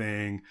kind of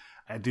thing.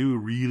 I do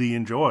really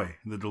enjoy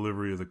the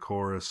delivery of the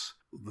chorus,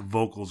 the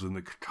vocals and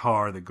the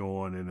guitar that go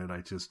on in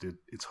it.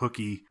 It's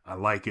hooky. I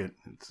like it.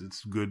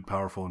 It's good,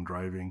 powerful, and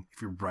driving.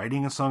 If you're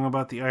writing a song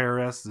about the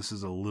IRS, this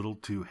is a little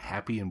too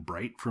happy and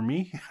bright for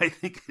me. I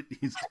think it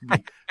needs to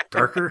be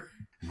darker,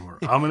 more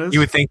ominous. You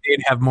would think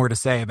they'd have more to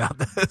say about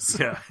this.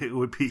 Yeah, it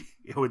would be.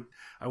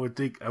 I would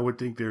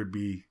think there'd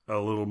be a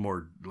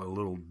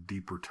little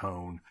deeper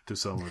tone to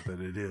some of it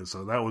than it is.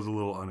 So that was a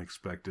little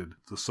unexpected.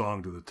 The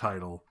song to the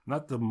title,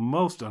 not the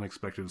most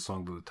unexpected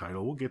song to the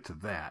title. We'll get to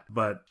that.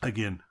 But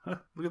again,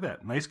 look at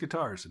that. Nice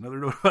guitars. Another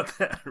note about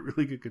that.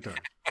 Really good guitar.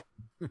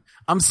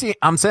 I'm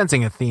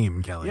sensing a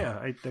theme, Kelly. Yeah,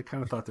 I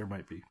kind of thought there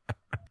might be.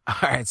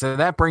 All right, so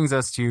that brings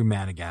us to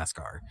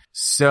Madagascar.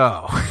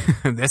 So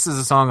this is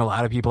a song a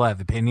lot of people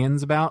have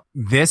opinions about.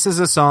 This is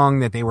a song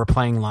that they were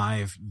playing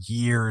live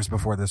years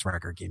before this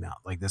record came out.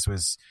 This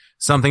was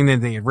something that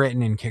they had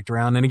written and kicked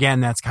around. And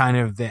again, that's kind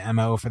of the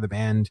MO for the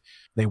band.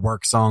 They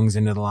work songs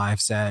into the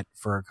live set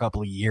for a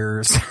couple of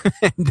years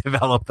and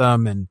develop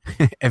them, and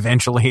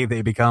eventually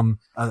they become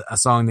a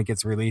song that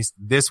gets released.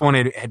 This one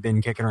had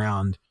been kicking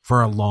around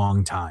for a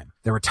long time.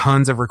 There were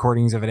tons of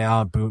recordings of it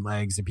out,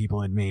 bootlegs that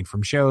people had made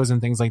from shows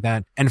and things like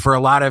that. And for a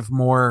lot of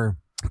more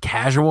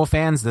casual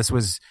fans, this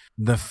was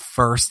the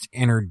first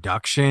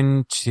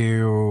introduction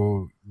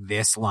to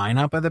this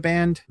lineup of the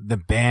band. The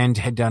band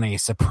had done a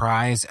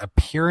surprise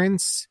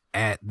appearance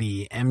at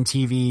the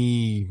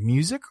MTV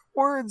Music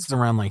Awards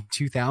around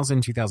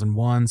 2000,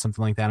 2001,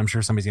 something like that. I'm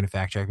sure somebody's going to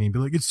fact check me and be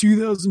like, it's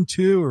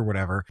 2002 or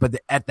whatever. But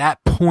at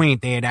that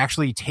point, they had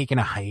actually taken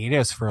a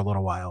hiatus for a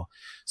little while.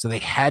 So they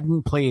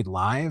hadn't played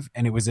live,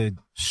 and it was a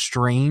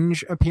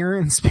strange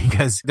appearance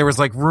because there was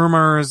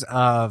rumors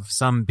of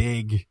some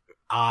big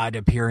odd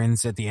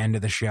appearance at the end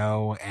of the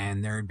show,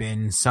 and there had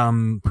been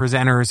some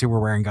presenters who were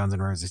wearing Guns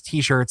N' Roses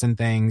t-shirts and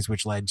things,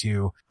 which led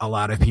to a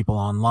lot of people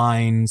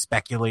online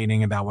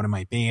speculating about what it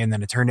might be. And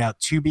then it turned out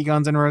to be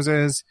Guns N'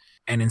 Roses.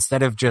 And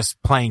instead of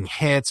just playing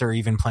hits or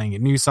even playing a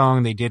new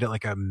song, they did it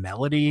like a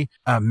medley.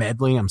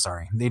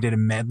 They did a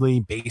medley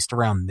based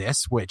around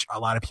this, which a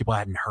lot of people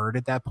hadn't heard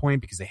at that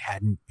point because they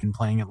hadn't been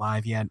playing it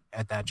live yet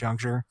at that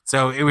juncture.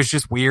 So it was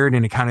just weird,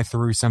 and it kind of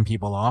threw some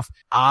people off.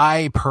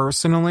 I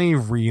personally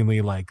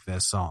really like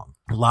this song.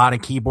 A lot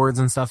of keyboards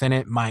and stuff in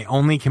it. My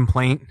only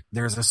complaint,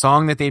 there's a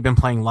song that they'd been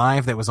playing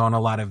live that was on a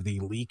lot of the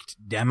leaked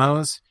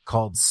demos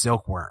called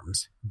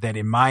Silkworms, that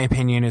in my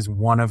opinion is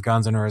one of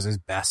Guns N' Roses'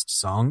 best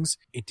songs.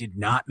 It did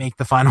not make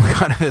the final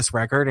cut of this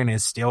record and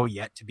is still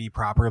yet to be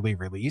properly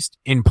released,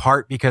 in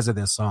part because of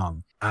this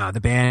song.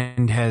 The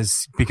band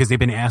has, because they've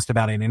been asked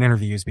about it in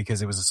interviews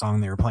because it was a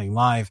song they were playing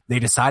live, they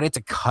decided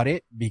to cut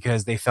it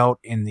because they felt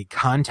in the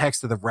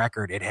context of the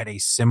record, it had a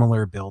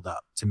similar build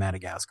up to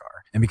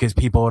Madagascar. And because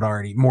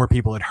more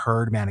people had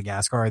heard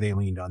Madagascar, they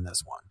leaned on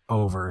this one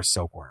over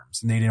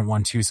Silkworms. And they didn't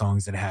want two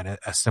songs that had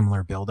a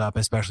similar build up,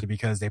 especially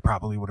because they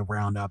probably would have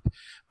wound up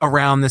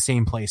around the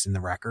same place in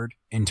the record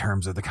in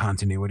terms of the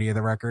continuity of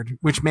the record,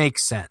 which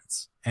makes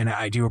sense. And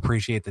I do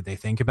appreciate that they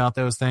think about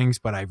those things,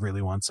 but I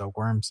really want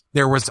Silkworms.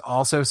 There was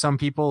also some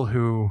people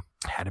who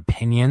had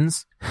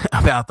opinions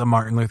about the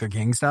Martin Luther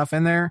King stuff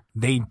in there.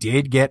 They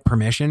did get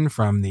permission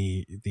from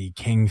the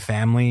King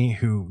family,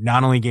 who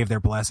not only gave their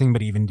blessing,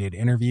 but even did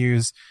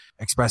interviews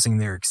expressing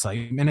their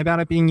excitement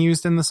about it being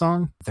used in the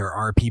song. There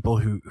are people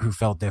who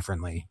felt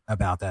differently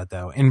about that,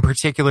 though, in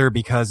particular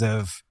because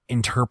of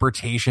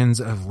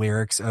interpretations of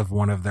lyrics of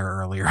one of their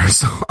earlier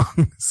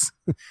songs,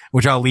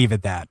 which I'll leave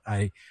at that.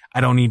 I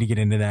don't need to get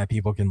into that.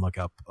 People can look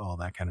up all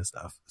that kind of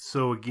stuff.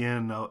 So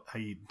again,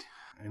 I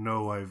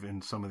know I've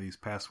in some of these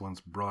past ones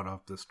brought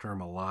up this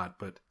term a lot,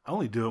 but I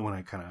only do it when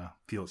I kind of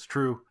feel it's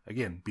true.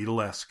 Again,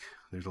 Beatlesque.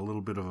 There's a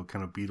little bit of a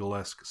kind of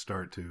Beatlesque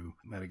start to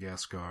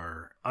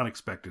Madagascar.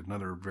 Unexpected,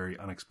 another very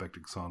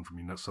unexpected song for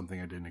me. Not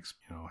something I didn't,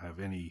 have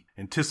any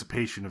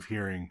anticipation of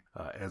hearing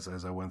as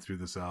I went through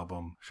this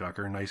album.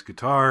 Shocker, nice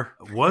guitar.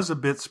 Was a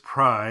bit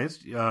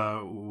surprised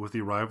with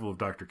the arrival of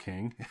Dr.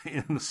 King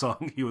in the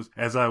song. He was,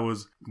 as I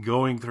was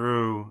going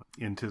through,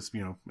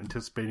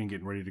 anticipating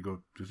getting ready to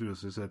go through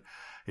this, I said,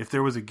 if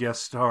there was a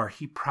guest star,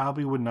 he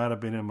probably would not have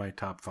been in my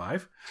top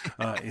 5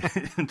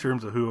 in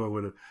terms of who I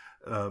would have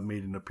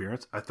made an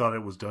appearance. I thought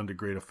it was done to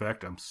great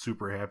effect. I'm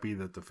super happy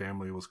that the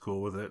family was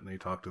cool with it and they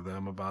talked to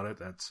them about it.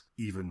 That's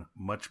even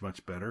much,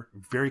 much better.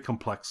 Very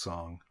complex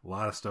song. A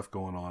lot of stuff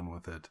going on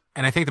with it.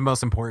 And I think the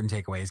most important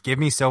takeaway is give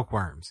me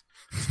Silkworms.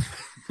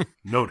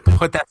 Noted.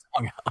 Put that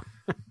song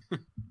out.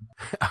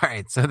 All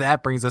right. So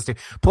that brings us to,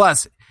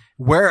 plus,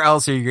 where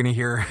else are you going to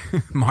hear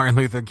Martin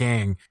Luther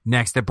King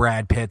next to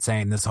Brad Pitt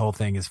saying this whole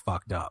thing is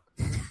fucked up?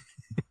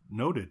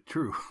 Noted.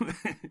 True.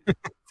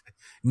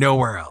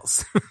 Nowhere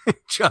else.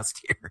 Just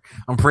here.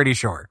 I'm pretty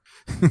sure.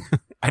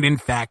 I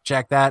didn't fact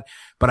check that,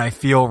 but I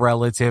feel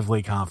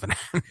relatively confident.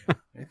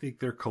 I think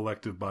their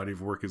collective body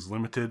of work is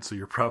limited, so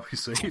you're probably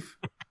safe.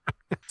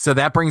 So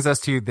that brings us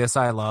to This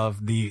I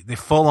Love, the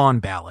full-on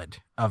ballad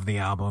of the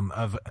album.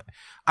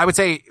 I would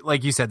say,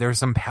 like you said, there's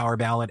some power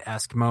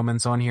ballad-esque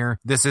moments on here.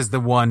 This is the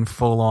one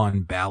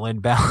full-on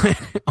ballad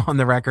on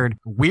the record.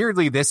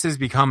 Weirdly, this has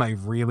become a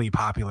really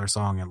popular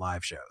song in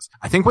live shows.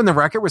 I think when the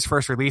record was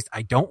first released,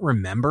 I don't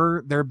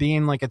remember there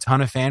being like a ton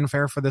of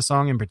fanfare for the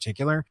song in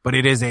particular, but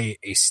it is a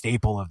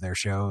staple of their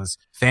shows.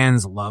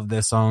 Fans love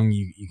this song.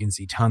 You can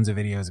see tons of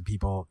videos of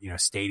people,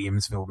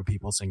 stadiums filled with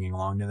people singing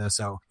along to this.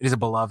 So it is a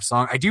beloved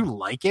song. I do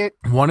like it.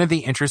 One of the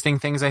interesting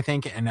things I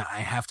think, and I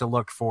have to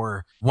look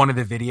for one of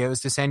the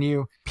videos to send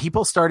you,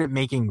 people started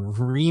making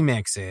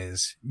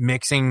remixes,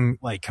 mixing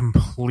like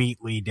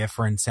completely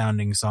different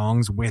sounding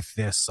songs with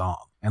this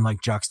song and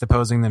like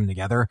juxtaposing them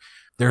together.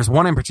 There's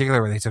one in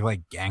particular where they took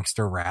like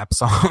gangster rap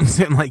songs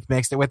and like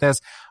mixed it with this.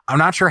 I'm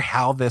not sure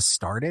how this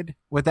started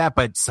with that,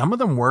 but some of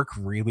them work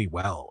really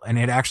well. And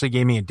it actually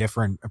gave me a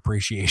different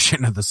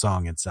appreciation of the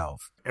song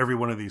itself. Every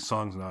one of these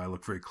songs now, I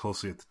look very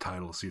closely at the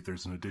title to see if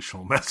there's an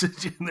additional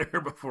message in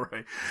there before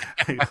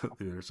I go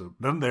through there. So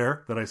none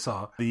there that I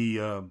saw.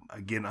 The,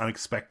 again,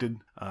 unexpected.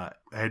 I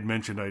had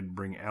mentioned I'd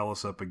bring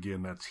Alice up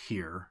again. That's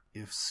here.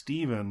 If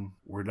Steven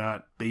were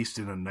not based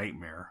in a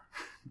nightmare,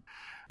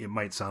 it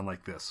might sound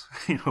like this,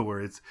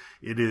 where it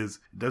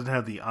doesn't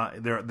have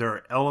there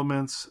are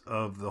elements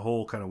of the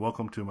whole kind of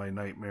Welcome to My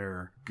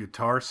Nightmare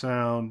guitar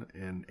sound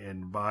and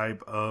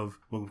vibe of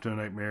Welcome to a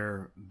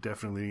Nightmare,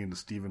 definitely into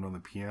Steven on the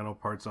piano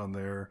parts on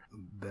there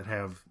that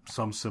have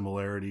some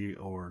similarity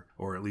or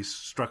at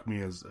least struck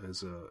me as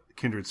a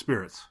kindred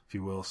spirits, if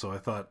you will. So I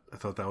thought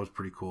that was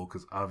pretty cool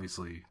because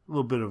obviously a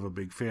little bit of a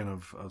big fan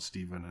of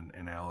Steven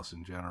and Alice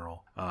in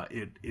general.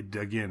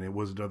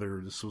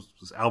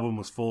 This album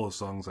was full of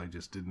songs I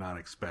just did not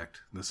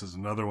expect. This is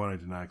another one I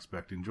did not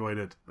expect. Enjoyed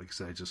it. Like I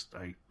said,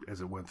 I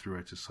as it went through,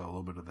 I just saw a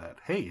little bit of that.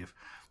 Hey,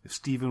 if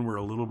Steven were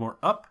a little more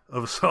up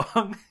of a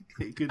song,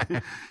 it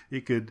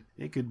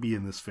could be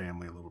in this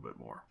family a little bit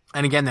more.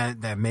 And again,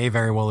 that may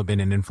very well have been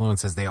an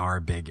influence, as they are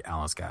big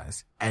Alice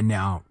guys. And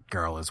now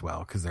Girl as well,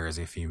 because there is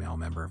a female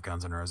member of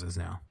Guns N' Roses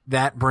now.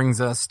 That brings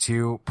us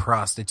to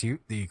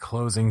Prostitute, the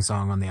closing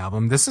song on the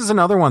album. This is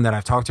another one that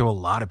I've talked to a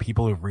lot of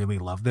people who really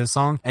love this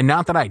song. And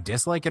not that I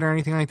dislike it or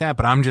anything like that,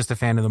 but I'm just a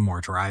fan of the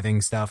more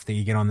driving stuff that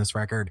you get on this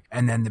record.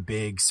 And then the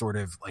big sort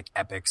of like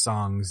epic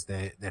songs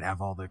that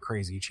have all the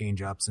crazy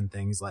change ups and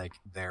things like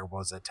There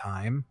Was a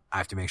Time. I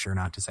have to make sure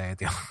not to say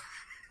it.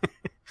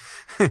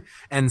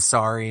 And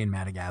Sorry and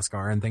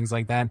Madagascar and things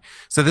like that.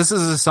 So this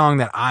is a song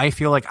that I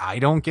feel like I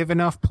don't give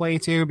enough play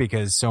to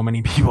because so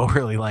many people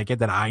really like it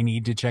that I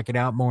need to check it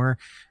out more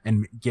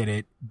and get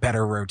it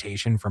better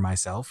rotation for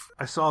myself.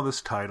 I saw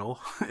this title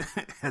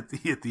at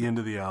the end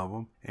of the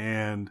album,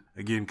 and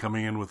again,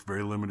 coming in with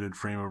very limited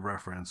frame of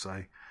reference,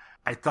 I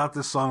thought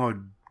this song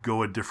would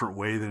go a different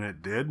way than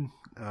it did,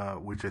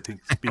 which I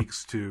think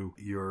speaks to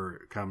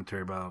your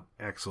commentary about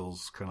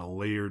Axl's kind of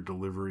layered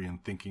delivery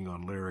and thinking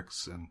on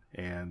lyrics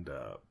and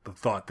the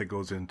thought that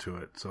goes into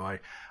it. So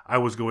I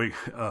was going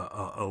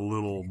a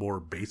little more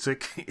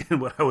basic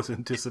in what I was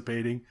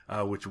anticipating,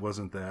 which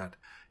wasn't that.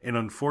 And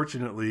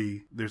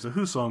unfortunately, there's a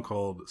Who song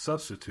called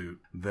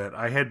Substitute that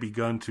I had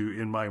begun to,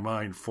 in my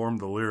mind, form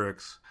the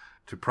lyrics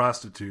to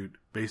Prostitute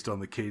based on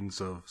the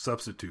cadence of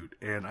Substitute,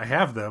 and I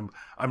have them.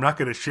 I'm not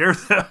going to share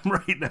them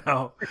right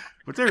now,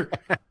 but they're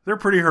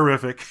pretty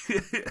horrific.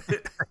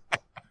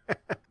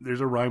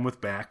 There's a rhyme with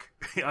back.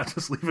 I'll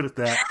just leave it at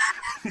that.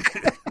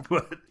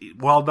 But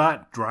while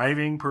not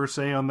driving per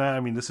se on that, I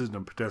mean, this isn't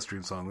a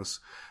pedestrian song.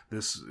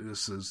 This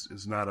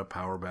is not a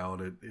power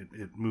ballad.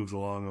 It moves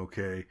along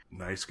okay.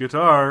 Nice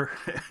guitar,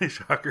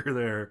 shocker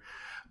there.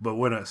 But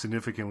went a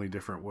significantly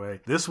different way.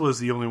 This was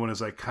the only one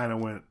as I kind of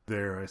went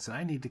there. I said,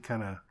 I need to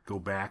kind of go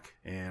back,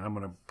 and I'm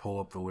going to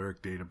pull up the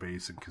lyric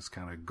database and just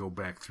kind of go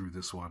back through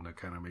this one to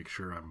kind of make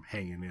sure I'm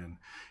hanging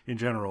in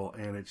general.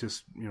 And it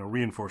just,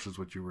 reinforces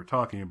what you were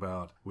talking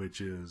about,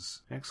 which is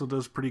Axl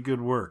does pretty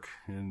good work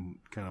in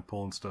kind of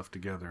pulling stuff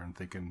together and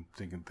thinking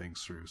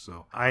things through.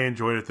 So I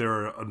enjoyed it. There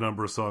are a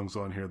number of songs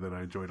on here that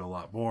I enjoyed a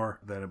lot more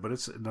but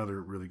it's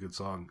another really good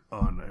song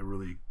on a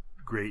really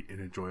great and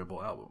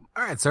enjoyable album.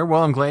 All right, sir.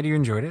 Well, I'm glad you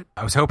enjoyed it.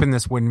 I was hoping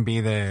this wouldn't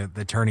be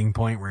the turning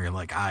point where you're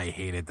like, I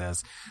hated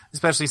this,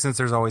 especially since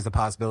there's always the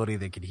possibility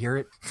they could hear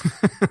it.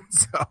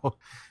 So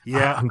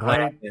yeah, I'm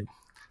glad I did.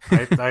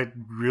 I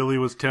really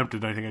was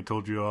tempted. I think I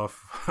told you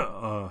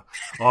offline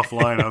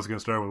I was going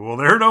to start with, well,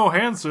 there's no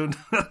Hanson.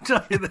 I'll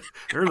tell you that.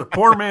 There's a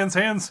poor man's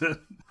Hanson.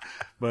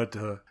 But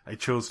I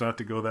chose not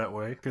to go that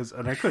way,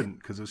 and I couldn't,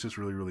 because it's just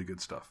really, really good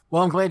stuff.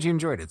 Well, I'm glad you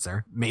enjoyed it,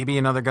 sir. Maybe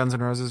another Guns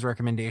N' Roses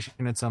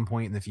recommendation at some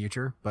point in the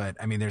future, but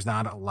I mean, there's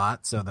not a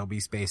lot, so they'll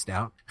be spaced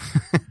out.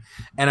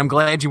 And I'm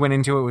glad you went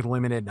into it with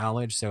limited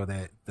knowledge so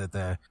that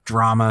the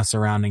drama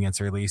surrounding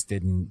its release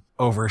didn't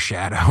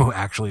overshadow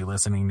actually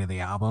listening to the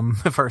album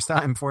the first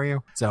time for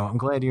you. So I'm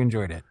glad you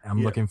enjoyed it.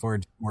 I'm looking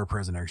forward to more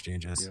Prisoner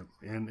Exchanges.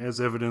 Yeah. And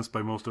as evidenced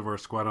by most of our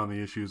Squad on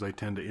the Issues, I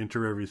tend to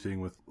enter everything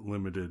with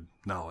limited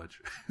knowledge.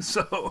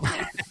 So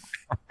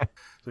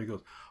he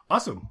goes,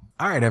 awesome.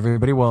 All right,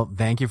 everybody. Well,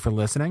 thank you for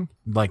listening.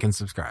 Like and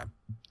subscribe.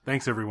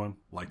 Thanks, everyone.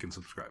 Like and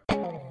subscribe. All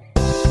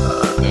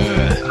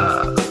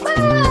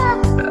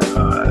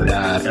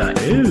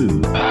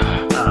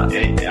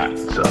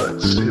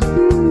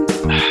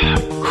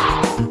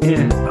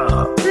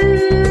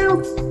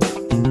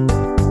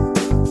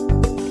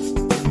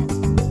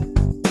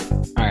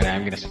right,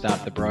 I'm going to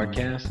stop the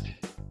broadcast.